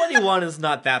bad. 21 is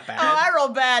not that bad. Oh, I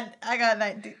rolled bad. I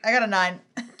got a 9.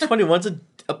 21's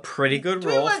a pretty good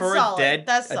roll 21's for solid. a dead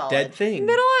That's a solid. dead thing.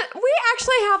 We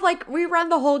actually have like we run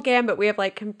the whole gambit. We have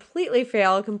like completely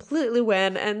fail, completely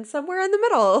win, and somewhere in the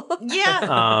middle.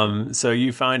 Yeah. So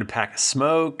you find a pack of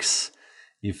smokes.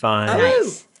 You find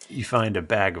Nice. you find a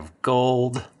bag of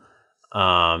gold.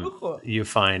 You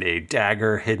find a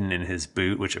dagger hidden in his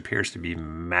boot, which appears to be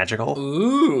magical.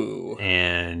 Ooh.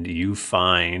 And you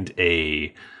find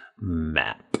a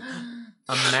map.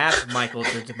 A map, Michael,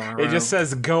 to tomorrow. It just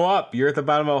says, go up. You're at the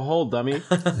bottom of a hole, dummy.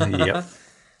 Yep.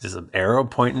 Just an arrow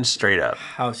pointing straight up.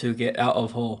 How to get out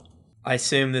of hole. I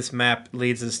assume this map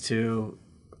leads us to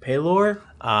Paylor?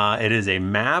 It is a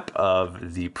map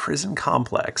of the prison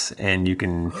complex, and you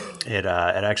can. It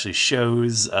actually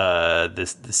shows the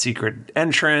secret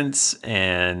entrance,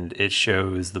 and it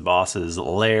shows the boss's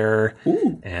lair.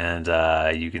 Ooh. And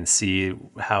you can see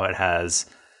how it has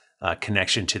a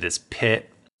connection to this pit.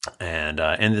 And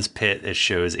in this pit, it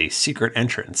shows a secret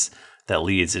entrance that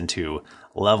leads into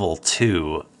level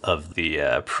 2 of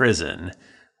the prison,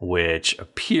 which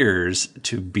appears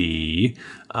to be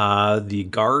the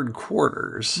guard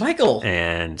quarters. Michael!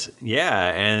 And yeah,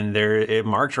 and there it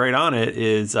marked right on it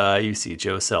is you see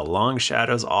Josel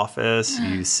Longshadow's office.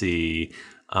 You see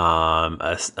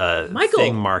a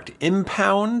thing marked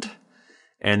impound.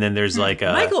 And then there's like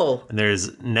a Michael. And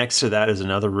there's next to that is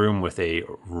another room with a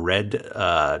red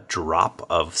drop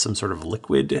of some sort of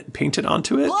liquid painted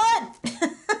onto it.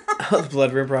 Blood.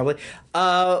 Blood room, probably.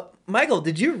 Michael,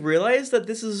 did you realize that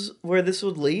this is where this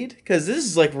would lead? Because this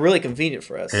is like really convenient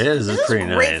for us. It is. It's pretty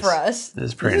great nice. for us. This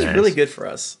is pretty This nice. is really good for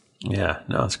us. Yeah.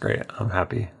 No, it's great. I'm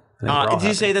happy. I think we're all Did you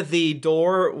happy. say that the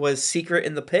door was secret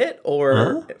in the pit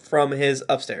or from his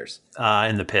upstairs?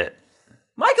 In the pit?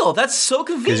 Michael, that's so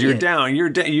convenient. Because you're down.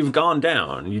 You've gone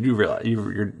down. You do realize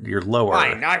you're lower.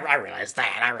 I realize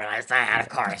that. Of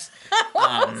course.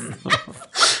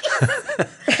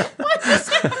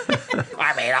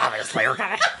 I mean, obviously, we're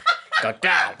gonna go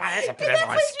down. Why is it Can that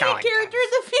going please be a character in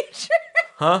the future?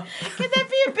 Huh? Can that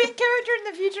be a big character in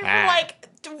the future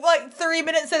for like 3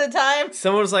 minutes at a time?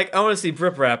 Someone was like, I want to see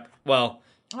Brip Rap. Well,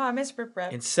 Oh, I miss Rip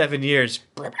Rap. in 7 years.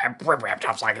 Rip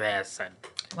talks like this. And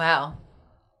Wow.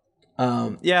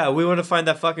 Yeah, we want to find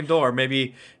that fucking door.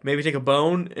 Maybe take a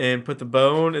bone and put the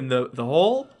bone in the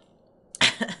hole.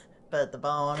 But the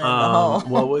bone in the hole.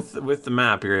 Well, with the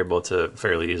map, you're able to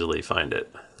fairly easily find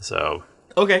it. So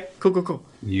Okay, cool.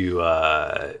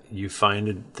 you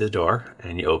find the door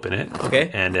and you open it. Okay.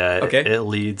 And Okay. it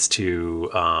leads to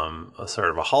a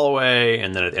sort of a hallway,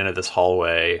 and then at the end of this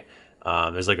hallway,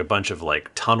 there's like a bunch of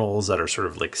like tunnels that are sort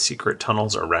of like secret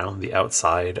tunnels around the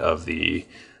outside of the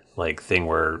like thing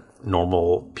where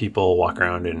normal people walk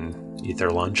around and eat their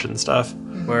lunch and stuff.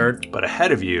 Word. But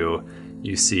ahead of you,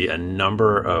 you see a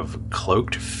number of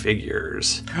cloaked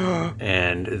figures,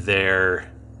 and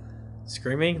they're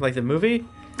Screaming like the movie?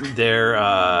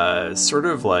 They're sort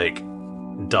of like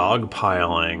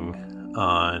dogpiling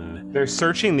on They're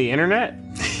searching the internet?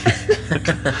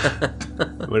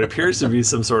 what appears to be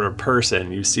some sort of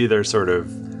person. You see they're sort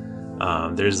of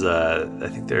I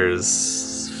think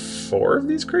there's 4 of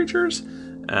these creatures,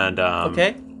 and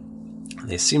Okay.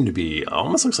 they seem to be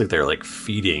almost looks like they're like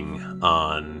feeding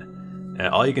on And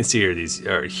all you can see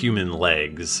are human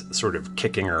legs sort of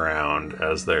kicking around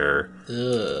as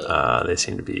they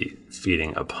seem to be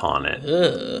feeding upon it.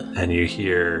 And you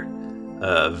hear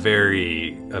a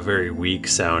very weak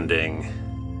sounding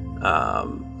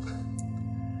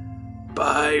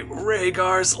by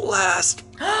Rhaegar's last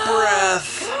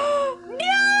breath.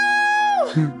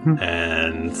 No!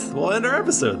 And we'll end our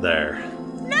episode there.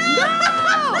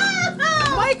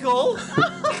 Michael!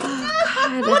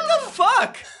 What the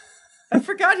fuck? I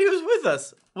forgot he was with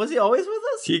us. Was he always with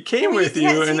us? He came with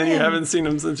you, and then you haven't seen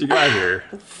him since you got here.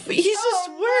 He's just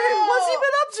where? What's he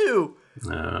been up to?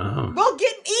 Well,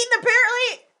 getting eaten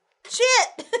apparently.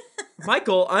 Shit.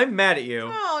 Michael, I'm mad at you.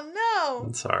 Oh no.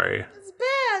 I'm sorry. It's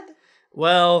bad.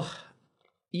 Well,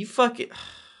 you fucking.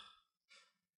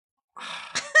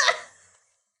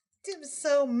 I'm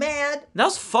so mad. That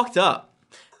was fucked up.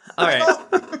 All right.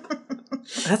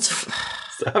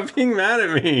 Stop being mad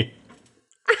at me.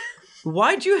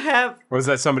 Why'd you have... Was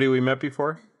that somebody we met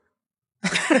before?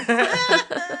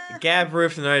 Gab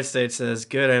Roof in the United States says,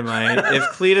 good I might. If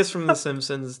Cletus from The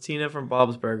Simpsons, Tina from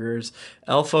Bob's Burgers,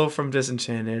 Elfo from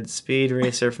Disenchanted, Speed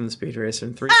Racer from The Speed Racer,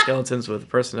 and 3 skeletons with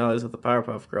personalities with the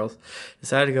Powerpuff Girls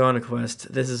decided to go on a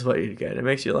quest, this is what you'd get. It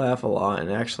makes you laugh a lot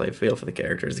and actually feel for the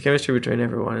characters. The chemistry between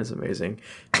everyone is amazing,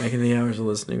 making the hours of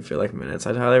listening feel like minutes.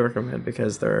 I'd highly recommend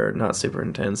because they're not super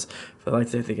intense, but I like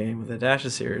to take the game with a dash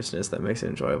of seriousness that makes it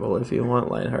enjoyable. If you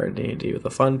want lighthearted D&D with the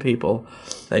fun people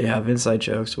that you have inside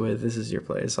jokes with, this is your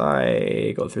place.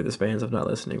 I go through the spans of not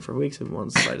listening for weeks, and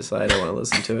once I decide I want to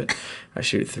listen to it, I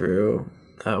shoot through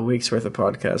a week's worth of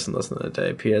podcasts and listen to it a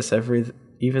day. P.S.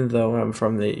 Even though I'm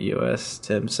from the U.S.,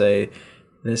 Tim say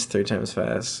this 3 times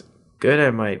fast. Good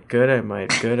I might, good I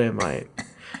might, good I might.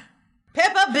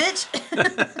 Pep up,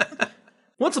 bitch.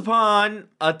 Once upon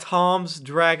a Tom's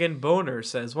Dragon Boner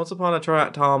says, once upon a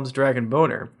Tom's Dragon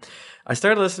Boner. I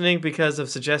started listening because of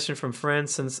suggestion from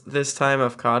friends. Since this time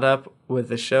I've caught up with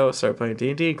the show, started playing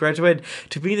D&D, graduated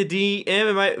to be the DM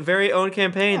in my very own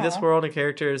campaign. Aww. This world and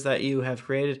characters that you have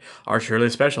created are truly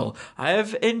special. I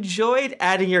have enjoyed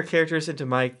adding your characters into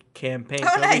my campaign.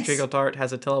 Toby Twinkletart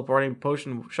has a teleporting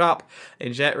potion shop,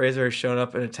 and Jet Razor has shown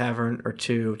up in a tavern or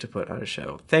two to put on a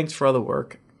show. Thanks for all the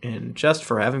work and just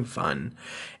for having fun.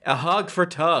 A hug for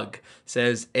Tug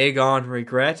says, Aegon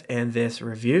regret and this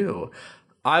review.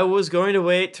 I was going to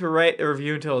wait to write a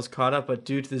review until I was caught up, but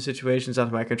due to the situations out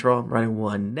of my control, I'm writing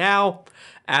one now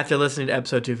after listening to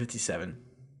episode 257.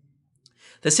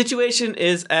 The situation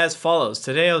is as follows.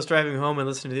 Today I was driving home and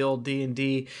listening to the old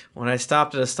D&D. When I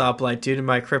stopped at a stoplight due to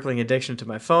my crippling addiction to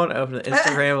my phone, I opened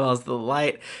Instagram while I was at the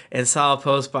light and saw a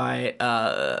post by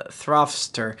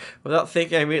Throfster. Without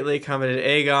thinking, I immediately commented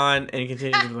Aegon and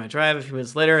continued with my drive. A few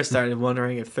minutes later, I started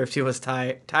wondering if Thrifty was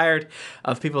tired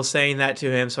of people saying that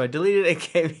to him, so I deleted it and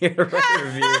came here to write a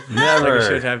review. Never. Like I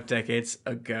should have decades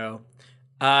ago.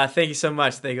 Thank you so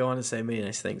much. They go on to say many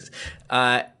nice things.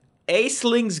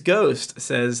 Aceling's Ghost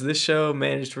says, this show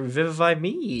managed to revivify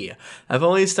me. I've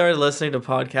only started listening to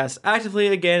podcasts actively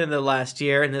again in the last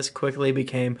year, and this quickly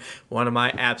became one of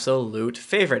my absolute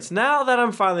favorites. Now that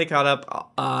I'm finally caught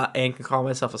up and can call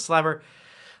myself a slabber,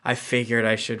 I figured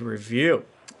I should review.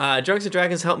 Drunks and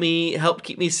Dragons helped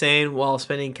keep me sane while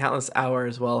spending countless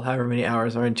hours, however many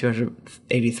hours are in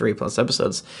 283 plus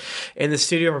episodes, in the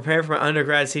studio preparing for my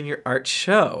undergrad senior art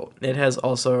show. It has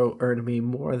also earned me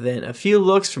more than a few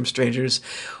looks from strangers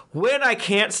when I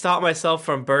can't stop myself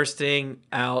from bursting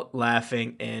out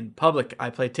laughing in public.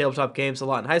 I played tabletop games a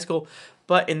lot in high school,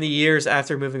 but in the years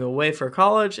after moving away for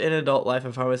college and adult life,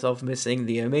 I found myself missing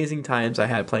the amazing times I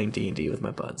had playing D&D with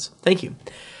my buds. Thank you.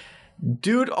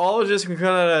 Dudeologist from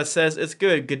Canada says, it's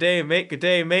good. Good day, mate. Good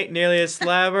day, mate. Nearly a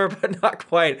slabber, but not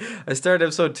quite. I started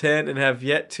episode 10 and have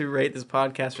yet to rate this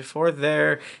podcast before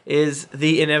there is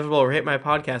the inevitable rate my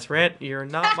podcast rant. You're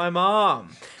not my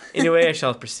mom. Anyway, I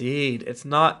shall proceed. It's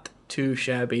not too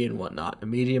shabby and whatnot. A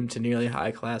medium to nearly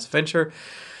high class venture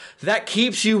that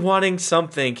keeps you wanting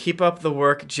something. Keep up the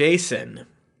work, Jason.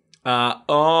 Town.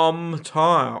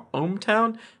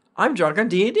 I'm drunk on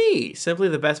D&D. Simply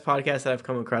the best podcast that I've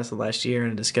come across in the last year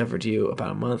and discovered you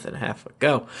about a month and a half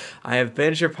ago. I have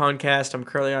binged your podcast. I'm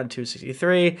currently on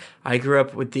 263. I grew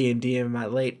up with D&D in my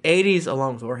late 80s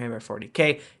along with Warhammer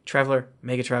 40k, Traveler,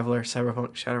 Mega Traveler,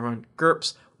 Cyberpunk, Shadowrun,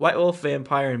 GURPS, White Wolf,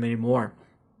 Vampire, and many more.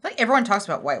 I think everyone talks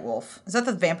about White Wolf. Is that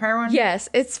the vampire one? Yes,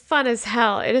 it's fun as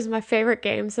hell. It is my favorite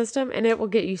game system, and it will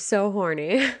get you so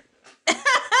horny.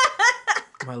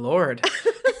 My lord.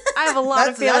 I have a lot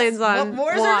of feelings on what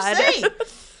more is there to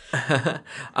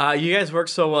say? You guys work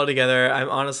so well together. I'm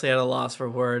honestly at a loss for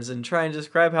words and try and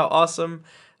describe how awesome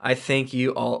I think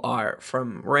you all are.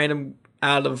 From random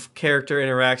out of character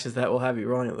interactions that will have you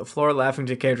rolling on the floor, laughing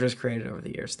to characters created over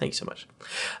the years. Thanks so much.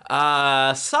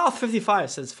 South55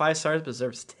 says 5 stars,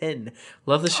 deserves 10.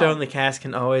 Love the show, and the cast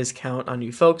can always count on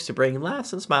you folks to bring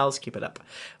laughs and smiles. Keep it up.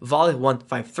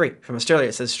 Volley153 from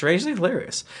Australia says strangely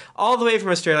hilarious. All the way from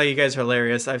Australia, you guys are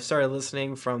hilarious. I've started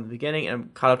listening from the beginning and I'm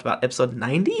caught up to about episode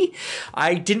 90.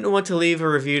 I didn't want to leave a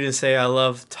review to say I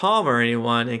love Tom or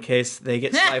anyone in case they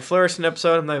get sly flourish in an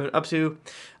episode I'm not even up to.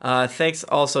 Thanks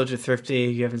also to Thrifty.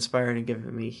 You have inspired and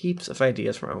given me heaps of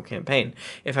ideas for my own campaign.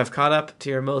 If I've caught up to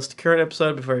your most current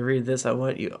episode before I read this, I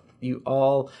want you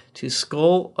all to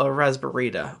skull a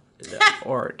raspberita.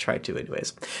 Or try to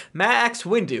anyways. Max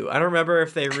Windu. I don't remember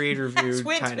if they read review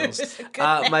titles.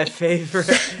 My favorite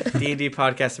D&D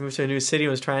podcast. I moved to a new city and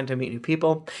was trying to meet new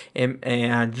people.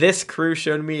 And this crew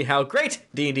showed me how great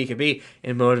D&D can be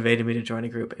and motivated me to join a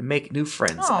group and make new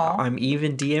friends. I'm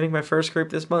even DMing my first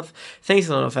group this month. Thanks,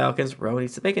 Little Falcons. Rowan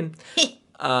eats the bacon.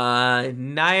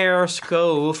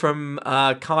 Nyarsko from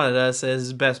Canada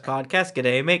says, best podcast.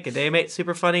 G'day, mate.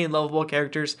 Super funny and lovable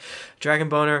characters. Dragon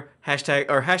Boner, hashtag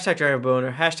Dragon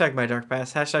Boner, hashtag My Dark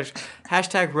Past,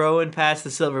 hashtag Rowan Past the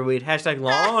Silverweed, hashtag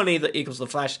Lonnie that equals the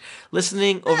Flash.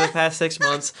 Listening over the past 6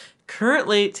 months,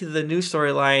 currently to the new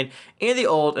storyline and the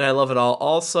old, and I love it all.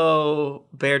 Also,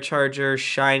 Bear Charger,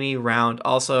 shiny, round.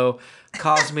 Also,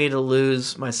 caused me to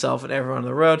lose myself and everyone on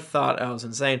the road. Thought I was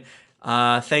insane.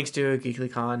 Thanks to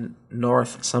GeeklyCon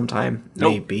North sometime.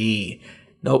 Maybe.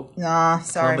 Nope. Nah,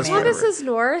 sorry, man. Columbus is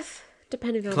north,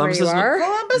 depending on Columbus where you are.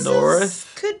 Columbus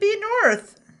north. could be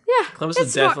north. Yeah. Columbus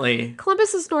is definitely...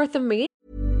 Columbus is north of me.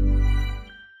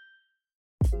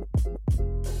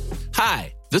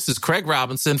 Hi, this is Craig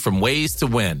Robinson from Ways to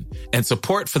Win, and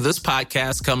support for this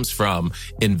podcast comes from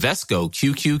Invesco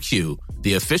QQQ,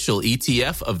 the official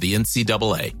ETF of the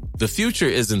NCAA. The future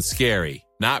isn't scary.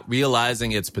 Not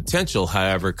realizing its potential,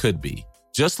 however, could be.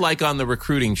 Just like on the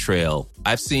recruiting trail,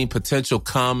 I've seen potential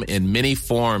come in many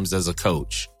forms as a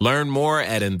coach. Learn more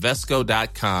at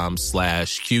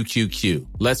Invesco.com/QQQ.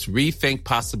 Let's rethink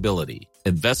possibility.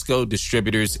 Invesco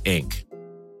Distributors, Inc.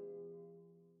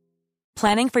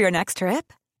 Planning for your next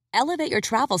trip? Elevate your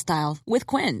travel style with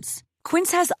Quince.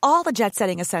 Quince has all the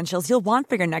jet-setting essentials you'll want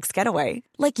for your next getaway,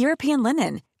 like European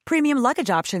linen, premium luggage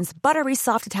options, buttery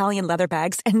soft Italian leather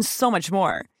bags, and so much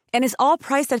more. And is all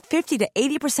priced at 50 to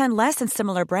 80% less than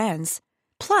similar brands.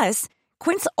 Plus,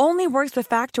 Quince only works with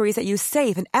factories that use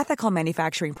safe and ethical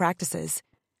manufacturing practices.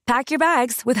 Pack your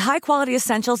bags with high-quality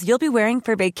essentials you'll be wearing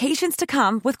for vacations to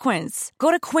come with Quince.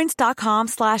 Go to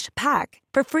quince.com/pack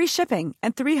for free shipping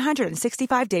and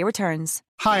 365-day returns.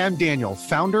 Hi, I'm Daniel,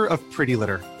 founder of Pretty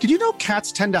Litter. Did you know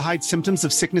cats tend to hide symptoms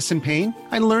of sickness and pain?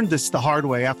 I learned this the hard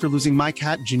way after losing my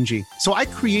cat, Gingy. So I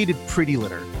created Pretty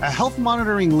Litter, a health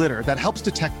monitoring litter that helps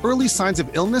detect early signs of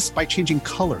illness by changing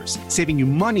colors, saving you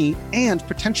money and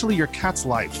potentially your cat's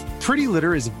life. Pretty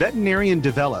Litter is veterinarian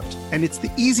developed, and it's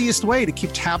the easiest way to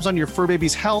keep tabs on your fur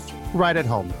baby's health right at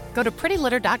home. Go to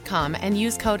prettylitter.com and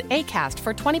use code ACAST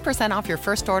for 20% off your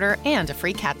first order and a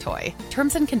free cat toy.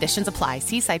 Terms and conditions apply.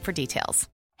 See site for details.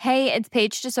 Hey, it's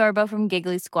Paige DeSorbo from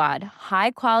Giggly Squad.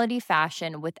 High quality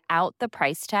fashion without the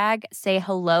price tag. Say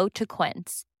hello to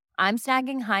Quince. I'm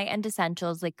snagging high-end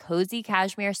essentials like cozy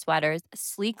cashmere sweaters,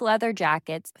 sleek leather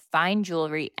jackets, fine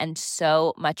jewelry, and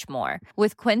so much more.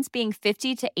 With Quince being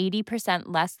 50 to 80%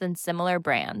 less than similar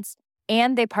brands.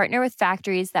 And they partner with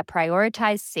factories that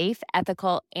prioritize safe,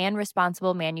 ethical, and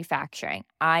responsible manufacturing.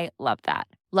 I love that.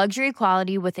 Luxury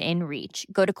quality within reach.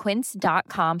 Go to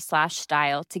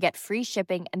quince.com/style to get free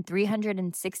shipping and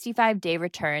 365-day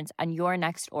returns on your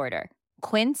next order.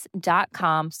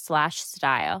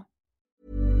 Quince.com/style.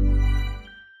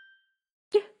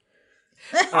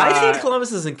 I think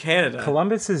Columbus is in Canada.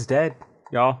 Columbus is dead,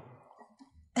 y'all.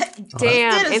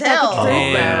 Damn, Is that the truth,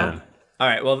 Damn. All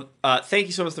right, well, thank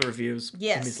you so much for the reviews.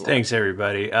 Yes. Thanks,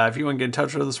 everybody. If you want to get in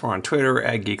touch with us, we're on Twitter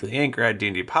at Geekly Inc. or at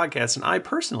D&D Podcast, and I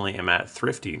personally am at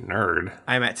Thrifty Nerd.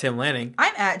 I'm at Tim Lanning.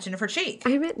 I'm at Jennifer Cheek.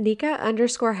 I'm at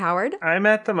Nika_Howard. I'm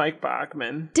at the Mike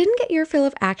Bachman. Didn't get your fill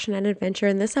of action and adventure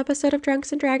in this episode of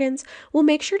Drunks and Dragons? Well,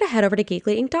 make sure to head over to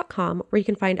geeklyinc.com where you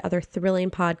can find other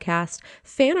thrilling podcasts,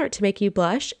 fan art to make you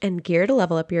blush, and gear to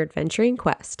level up your adventuring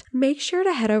quest. Make sure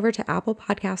to head over to Apple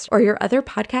Podcasts or your other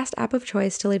podcast app of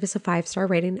choice to leave us a 5-star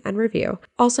rating and review.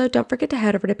 Also, don't forget to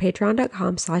head over to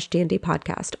patreon.com/D&D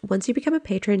podcast. Once you become a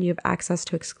patron, you have access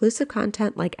to exclusive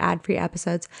content like ad-free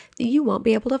episodes that you won't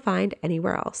be able to find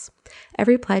anywhere else.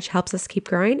 Every pledge helps us keep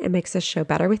growing and makes this show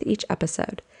better with each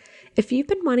episode. If you've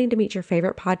been wanting to meet your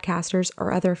favorite podcasters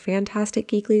or other fantastic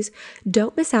geeklies,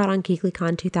 don't miss out on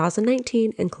GeeklyCon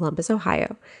 2019 in Columbus,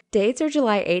 Ohio. Dates are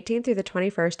July 18th through the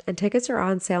 21st, and tickets are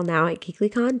on sale now at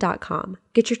geeklycon.com.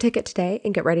 Get your ticket today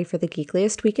and get ready for the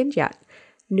geekliest weekend yet.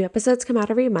 New episodes come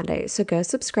out every Monday, so go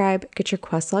subscribe, get your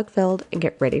quest log filled, and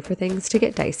get ready for things to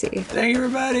get dicey. Thank you,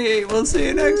 everybody. We'll see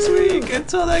you next week.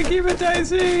 Until then, keep it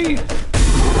dicey.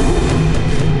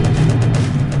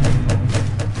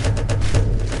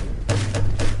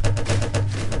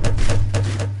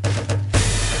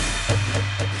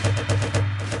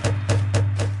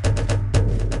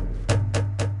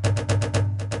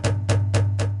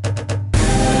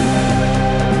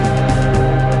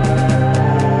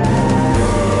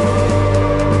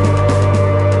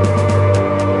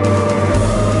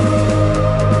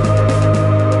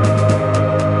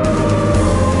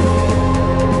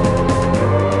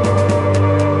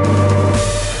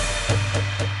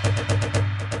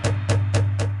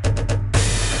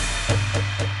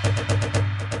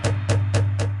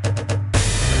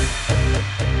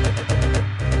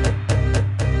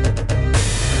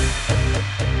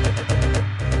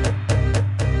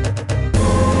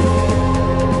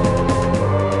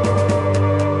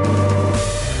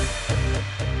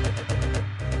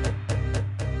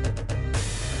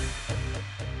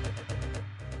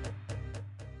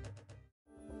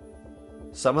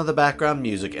 Some of the background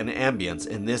music and ambience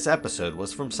in this episode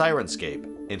was from Syrinscape.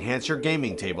 Enhance your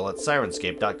gaming table at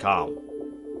Syrinscape.com.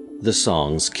 The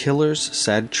songs Killers,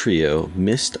 Sad Trio,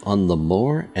 Mist on the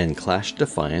Moor, and Clash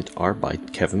Defiant are by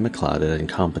Kevin MacLeod at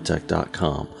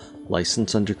Incompetech.com.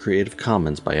 Licensed under Creative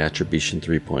Commons by Attribution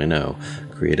 3.0.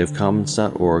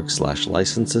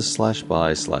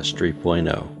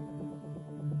 CreativeCommons.org/licenses/by/3.0.